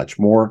sign much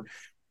more,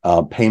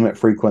 payment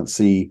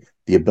frequency,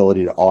 the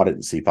ability to audit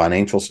and see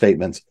financial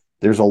statements.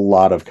 There's a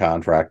lot of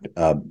contract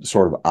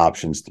sort of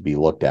options to be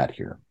looked at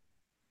here.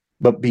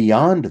 But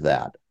beyond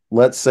that,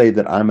 let's say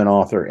that I'm an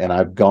author and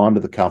I've gone to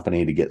the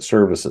company to get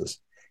services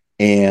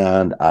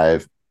and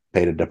I've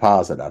paid a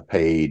deposit. I've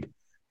paid,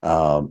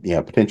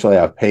 potentially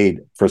I've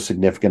paid for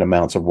significant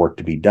amounts of work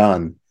to be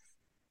done.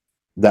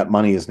 That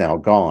money is now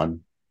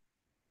gone.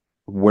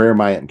 Where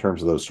am I at in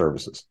terms of those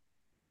services?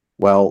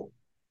 Well,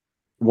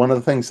 one of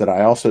the things that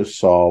I also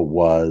saw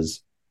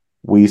was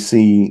we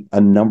see a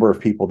number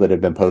of people that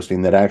have been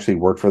posting that actually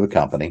work for the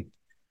company,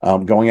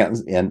 going out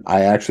and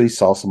I actually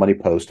saw somebody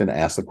post and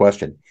ask the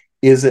question,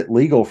 is it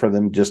legal for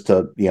them just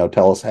to,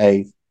 tell us,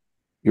 hey,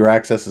 your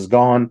access is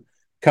gone,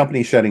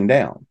 company shutting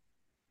down?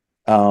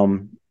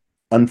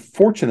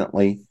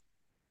 Unfortunately,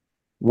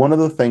 one of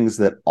the things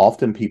that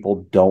often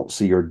people don't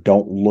see or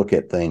don't look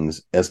at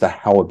things as to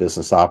how a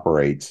business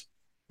operates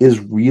is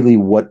really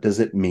what does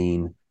it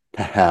mean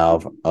to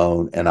have,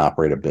 own, and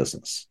operate a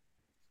business.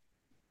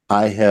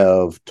 I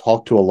have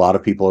talked to a lot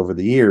of people over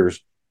the years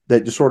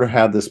that just sort of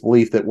have this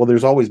belief that, well,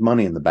 there's always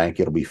money in the bank,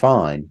 it'll be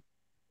fine.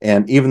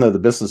 And even though the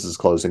business is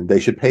closing, they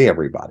should pay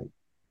everybody.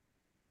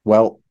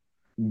 Well,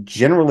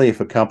 generally, if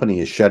a company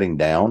is shutting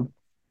down,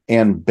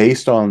 and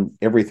based on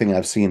everything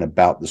I've seen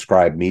about the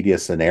Scribe Media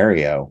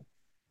scenario,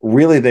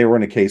 really they were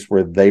in a case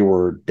where they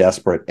were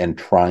desperate and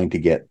trying to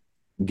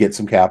get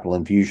some capital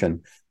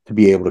infusion to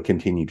be able to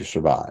continue to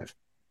survive.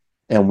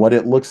 And what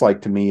it looks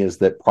like to me is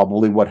that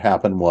probably what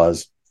happened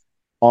was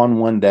on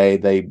one day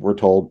they were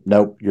told,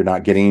 nope, you're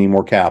not getting any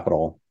more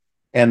capital.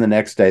 And the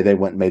next day they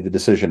went and made the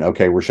decision,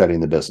 okay, we're shutting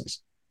the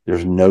business.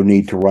 There's no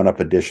need to run up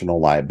additional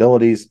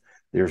liabilities.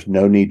 There's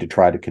no need to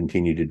try to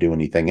continue to do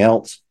anything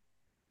else.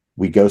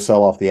 We go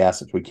sell off the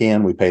assets we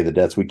can, we pay the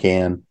debts we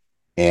can,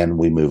 and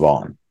we move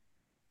on.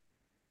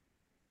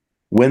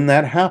 When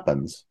that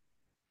happens,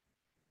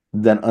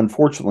 then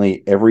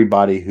unfortunately,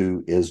 everybody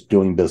who is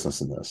doing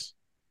business in this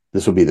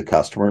would be the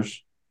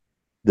customers,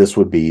 this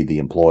would be the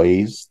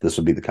employees, this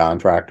would be the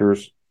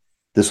contractors,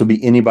 this would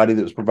be anybody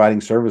that was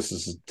providing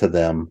services to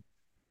them,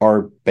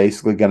 are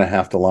basically going to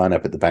have to line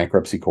up at the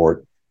bankruptcy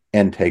court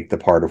and take the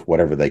part of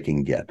whatever they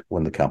can get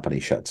when the company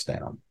shuts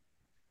down.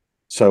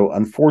 So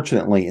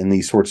unfortunately, in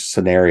these sorts of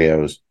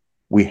scenarios,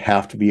 we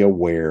have to be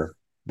aware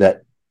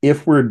that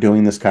if we're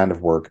doing this kind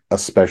of work,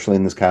 especially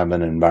in this kind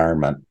of an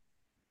environment,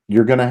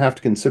 you're going to have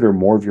to consider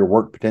more of your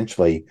work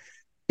potentially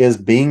is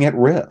being at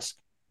risk.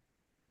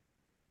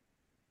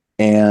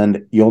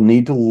 And you'll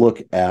need to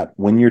look at,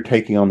 when you're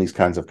taking on these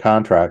kinds of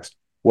contracts,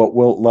 what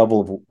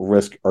level of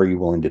risk are you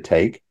willing to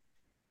take?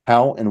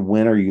 How and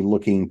when are you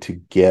looking to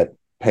get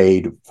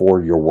paid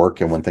for your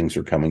work and when things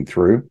are coming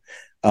through?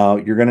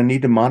 You're going to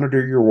need to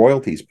monitor your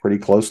royalties pretty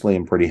closely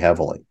and pretty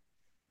heavily.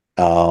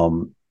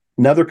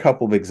 Another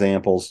couple of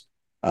examples,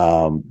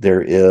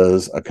 there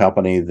is a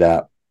company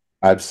that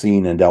I've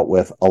seen and dealt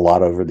with a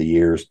lot over the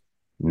years,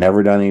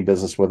 never done any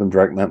business with them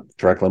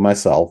directly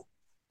myself.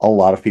 A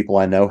lot of people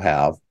I know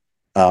have.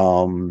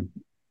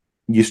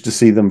 Used to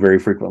see them very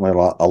frequently at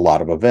a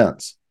lot of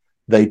events.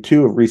 They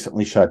too have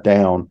recently shut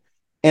down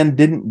and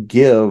didn't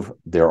give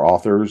their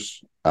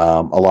authors,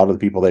 a lot of the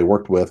people they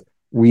worked with,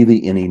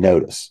 really any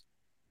notice.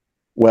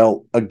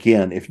 Well,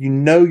 again, if you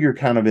know you're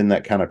kind of in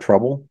that kind of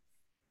trouble,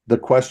 the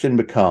question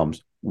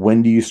becomes,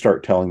 when do you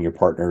start telling your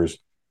partners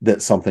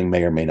that something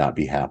may or may not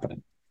be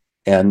happening?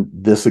 And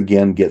this,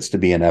 again, gets to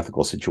be an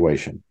ethical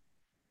situation.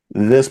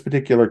 This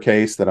particular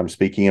case that I'm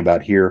speaking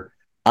about here,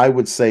 I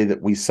would say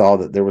that we saw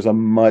that there was a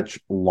much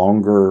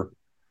longer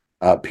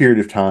period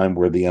of time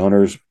where the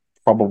owners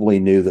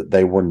probably knew that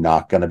they were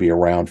not going to be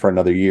around for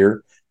another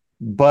year,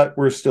 but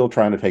we're still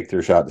trying to take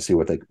their shot to see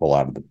what they can pull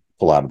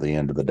out of the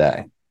end of the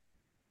day.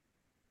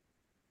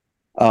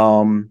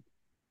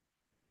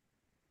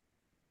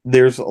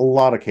 There's a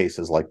lot of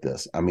cases like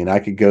this. I mean, I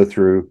could go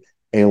through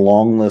a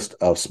long list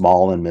of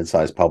small and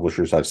mid-sized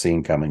publishers I've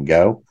seen come and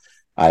go.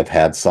 I've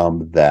had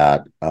some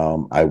that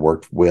I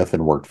worked with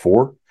and worked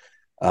for.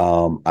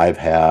 I've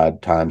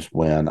had times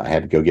when I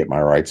had to go get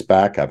my rights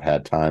back. I've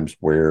had times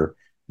where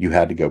you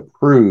had to go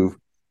prove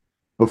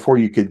before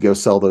you could go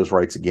sell those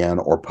rights again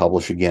or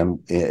publish again,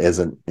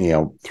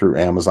 through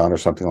Amazon or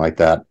something like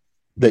that,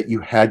 that you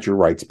had your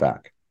rights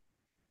back.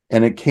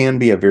 And it can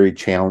be a very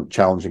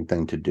challenging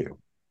thing to do.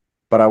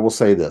 But I will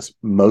say this,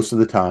 most of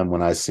the time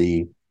when I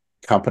see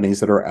companies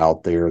that are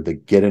out there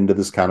that get into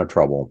this kind of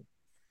trouble,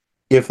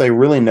 if they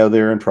really know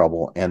they're in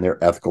trouble and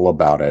they're ethical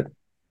about it,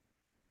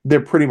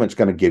 they're pretty much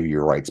going to give you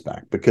your rights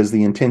back, because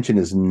the intention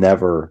is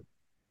never,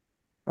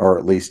 or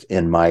at least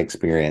in my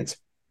experience,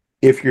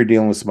 if you're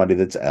dealing with somebody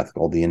that's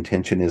ethical, the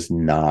intention is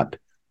not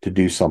to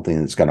do something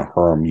that's going to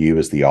harm you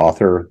as the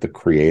author, the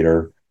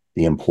creator,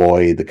 the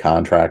employee, the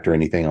contractor,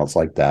 anything else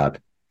like that.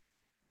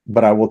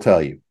 But I will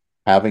tell you,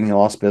 having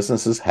lost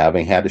businesses,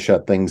 having had to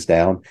shut things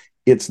down,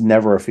 it's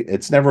never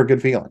a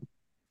good feeling.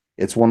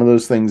 It's one of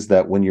those things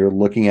that when you're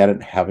looking at it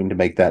and having to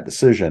make that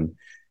decision,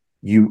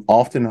 you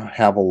often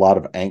have a lot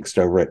of angst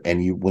over it.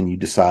 And when you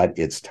decide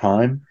it's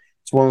time,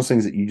 it's one of those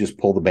things that you just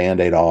pull the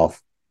Band-Aid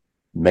off,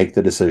 make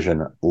the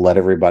decision, let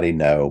everybody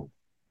know,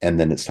 and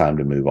then it's time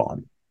to move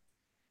on.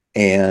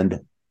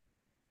 And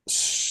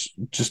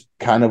just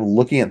kind of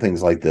looking at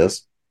things like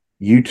this,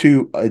 you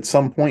too, at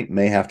some point,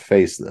 may have to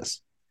face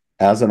this.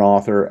 As an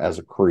author, as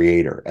a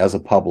creator, as a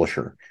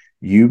publisher,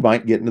 you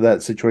might get into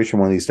that situation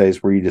one of these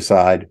days where you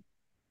decide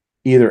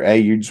either A,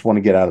 you just want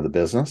to get out of the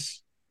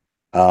business,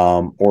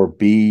 or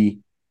B,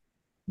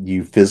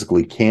 you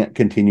physically can't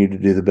continue to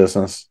do the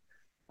business,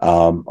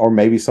 or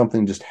maybe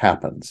something just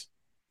happens.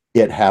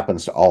 It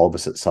happens to all of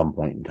us at some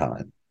point in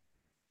time.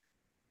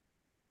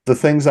 The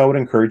things I would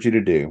encourage you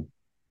to do: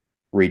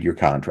 read your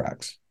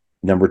contracts.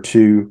 Number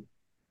two,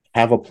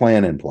 have a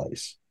plan in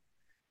place.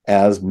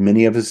 As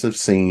many of us have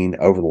seen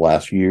over the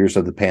last few years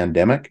of the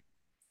pandemic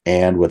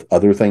and with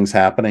other things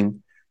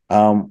happening,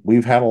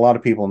 we've had a lot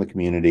of people in the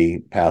community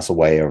pass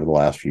away over the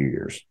last few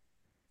years,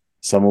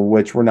 some of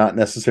which were not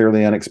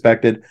necessarily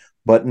unexpected,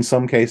 but in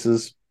some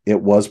cases,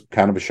 it was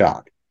kind of a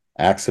shock.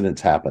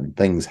 Accidents happen,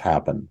 things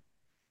happen.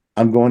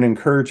 I'm going to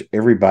encourage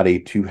everybody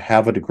to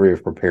have a degree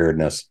of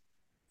preparedness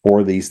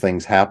for these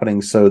things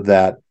happening, so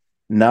that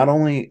not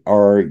only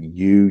are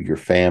you, your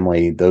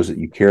family, those that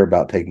you care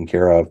about taken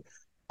care of,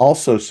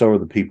 also so are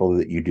the people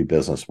that you do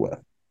business with,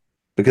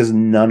 because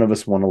none of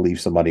us want to leave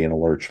somebody in a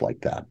lurch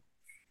like that.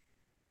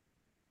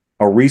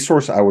 A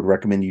resource I would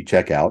recommend you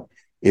check out,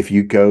 if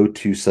you go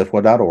to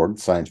SFWA.org,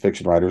 Science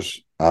Fiction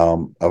Writers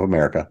of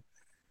America,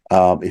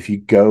 if you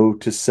go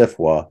to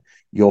SFWA,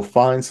 you'll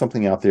find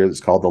something out there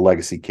that's called the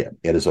Legacy Kit.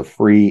 It is a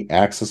free,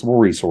 accessible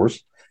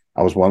resource.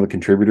 I was one of the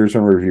contributors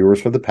and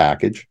reviewers for the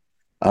package.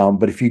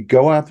 But if you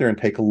go out there and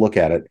take a look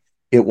at it,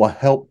 it will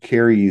help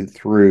carry you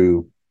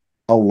through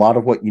a lot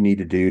of what you need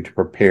to do to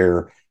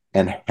prepare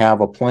and have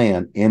a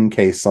plan in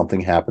case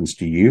something happens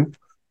to you.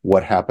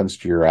 What happens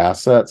to your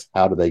assets?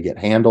 How do they get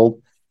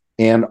handled?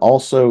 And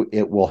also,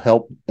 it will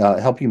help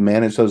you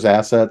manage those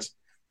assets.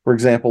 For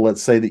example,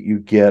 let's say that you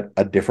get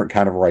a different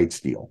kind of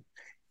rights deal.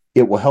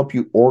 It will help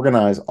you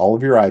organize all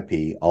of your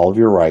IP, all of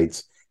your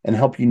rights, and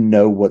help you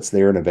know what's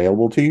there and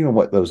available to you and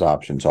what those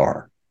options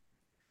are.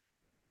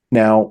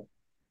 Now,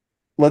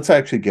 let's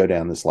actually go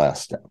down this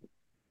last step.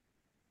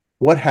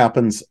 What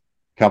happens?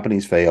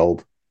 Company's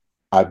failed.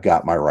 I've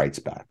got my rights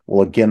back.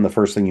 Well, again, the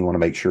first thing you want to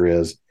make sure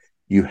is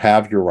you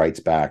have your rights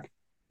back.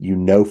 You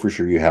know for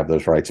sure you have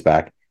those rights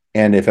back.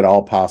 And if at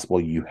all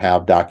possible, you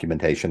have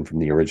documentation from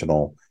the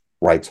original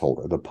rights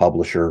holder, the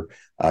publisher.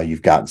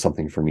 You've gotten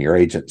something from your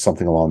agent,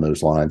 something along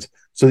those lines,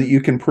 so that you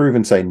can prove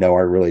and say, no,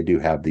 I really do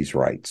have these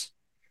rights.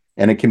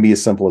 And it can be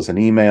as simple as an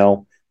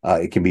email.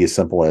 It can be as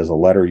simple as a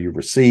letter you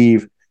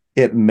receive.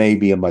 It may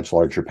be a much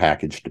larger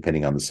package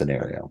depending on the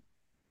scenario.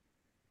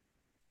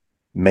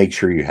 Make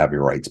sure you have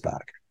your rights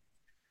back.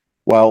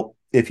 Well,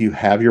 if you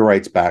have your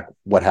rights back,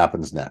 what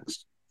happens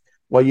next?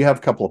 Well, you have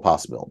a couple of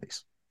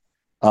possibilities.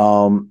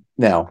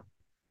 Now,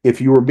 if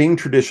you were being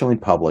traditionally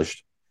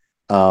published,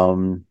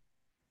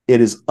 it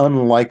is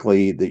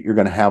unlikely that you're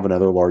going to have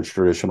another large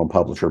traditional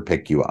publisher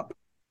pick you up.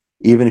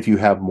 Even if you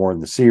have more in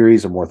the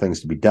series and more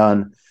things to be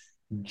done,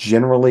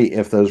 generally,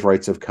 if those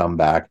rights have come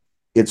back,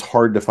 it's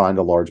hard to find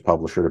a large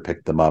publisher to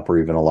pick them up, or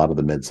even a lot of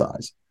the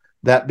midsize.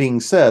 That being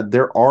said,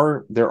 there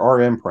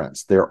are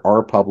imprints, there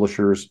are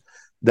publishers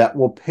that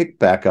will pick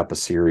back up a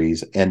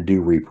series and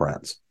do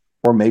reprints,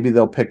 or maybe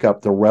they'll pick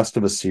up the rest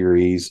of a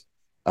series,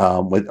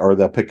 or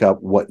they'll pick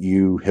up what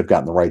you have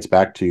gotten the rights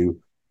back to,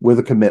 with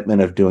a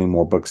commitment of doing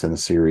more books in the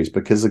series.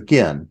 Because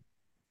again,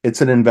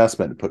 it's an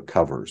investment to put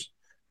covers.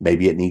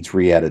 Maybe it needs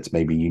re-edits,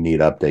 maybe you need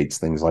updates,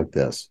 things like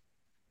this.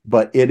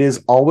 But it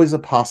is always a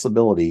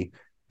possibility.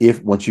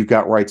 If once you've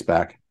got rights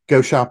back,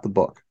 go shop the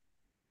book.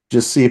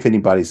 Just see if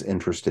anybody's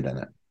interested in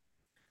it.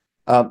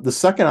 The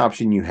second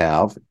option you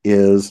have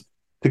is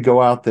to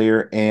go out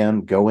there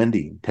and go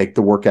indie, take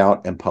the work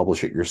out and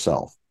publish it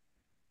yourself.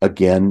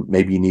 Again,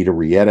 maybe you need a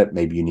re-edit,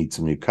 maybe you need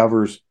some new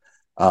covers.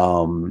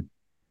 There's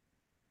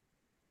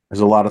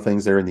a lot of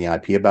things there in the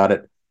IP about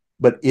it.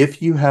 But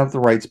if you have the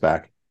rights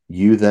back,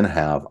 you then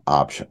have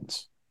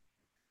options.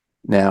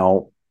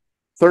 Now,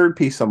 third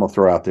piece I'm going to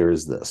throw out there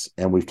is this,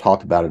 and we've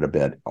talked about it a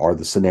bit, are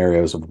the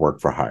scenarios of work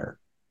for hire.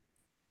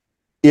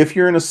 If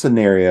you're in a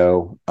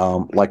scenario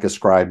like a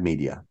Scribe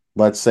Media,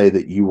 let's say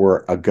that you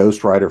were a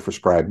ghostwriter for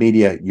Scribe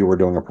Media, you were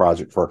doing a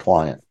project for a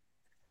client.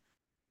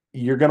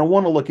 You're going to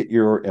want to look at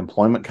your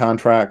employment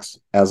contracts.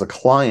 As a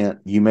client,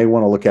 you may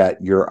want to look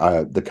at your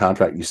the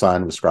contract you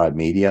signed with Scribe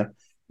Media.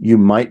 You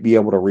might be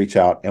able to reach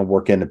out and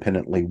work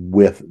independently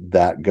with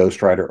that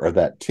ghostwriter or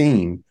that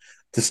team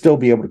to still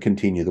be able to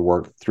continue the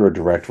work through a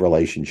direct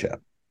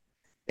relationship.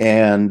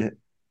 And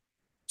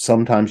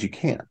sometimes you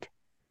can't.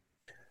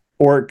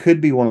 Or it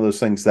could be one of those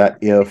things that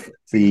if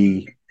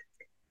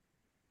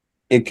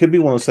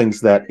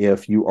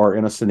you are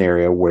in a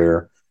scenario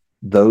where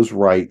those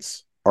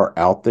rights are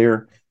out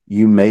there,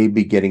 you may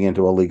be getting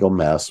into a legal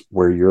mess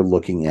where you're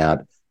looking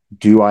at,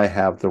 do I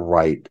have the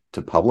right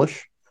to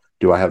publish?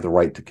 Do I have the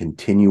right to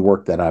continue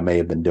work that I may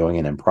have been doing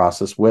and in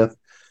process with?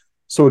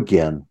 So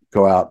again,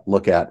 go out,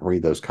 look at,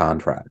 read those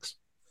contracts.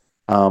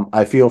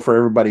 I feel for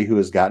everybody who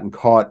has gotten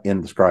caught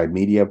in the Scribe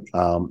Media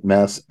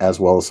mess, as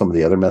well as some of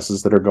the other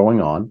messes that are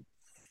going on.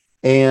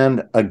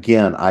 And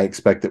again, I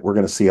expect that we're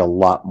going to see a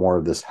lot more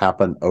of this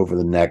happen over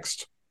the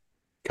next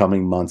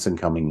coming months and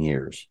coming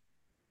years.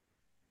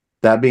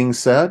 That being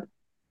said,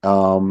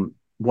 one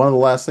of the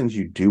last things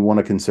you do want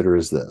to consider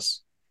is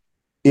this.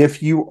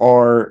 If you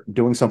are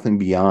doing something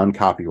beyond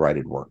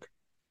copyrighted work,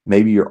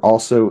 maybe you're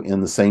also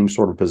in the same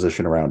sort of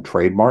position around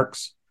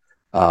trademarks.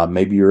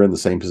 Maybe you're in the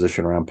same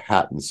position around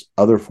patents,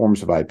 other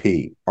forms of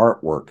IP,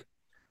 artwork.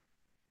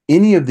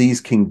 Any of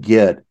these can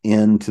get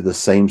into the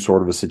same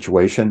sort of a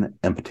situation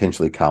and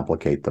potentially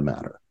complicate the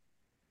matter.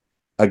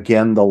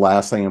 Again, the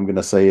last thing I'm going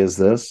to say is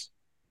this: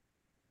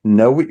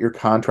 know what your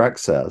contract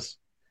says.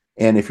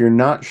 And if you're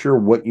not sure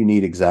what you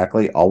need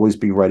exactly, always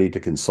be ready to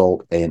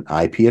consult an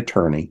IP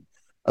attorney,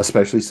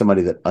 especially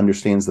somebody that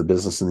understands the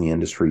business and the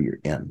industry you're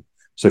in.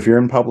 So if you're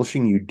in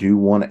publishing, you do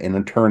want an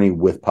attorney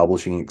with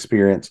publishing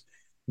experience.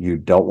 You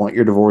don't want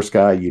your divorce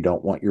guy. You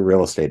don't want your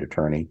real estate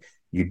attorney.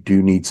 You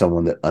do need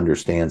someone that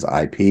understands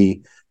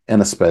IP,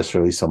 and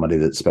especially somebody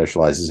that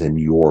specializes in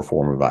your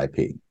form of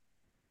IP.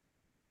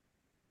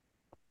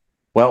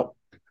 Well,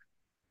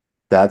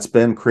 that's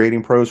been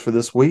Creating Pros for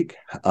this week.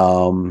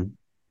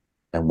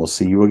 And we'll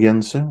see you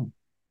again soon.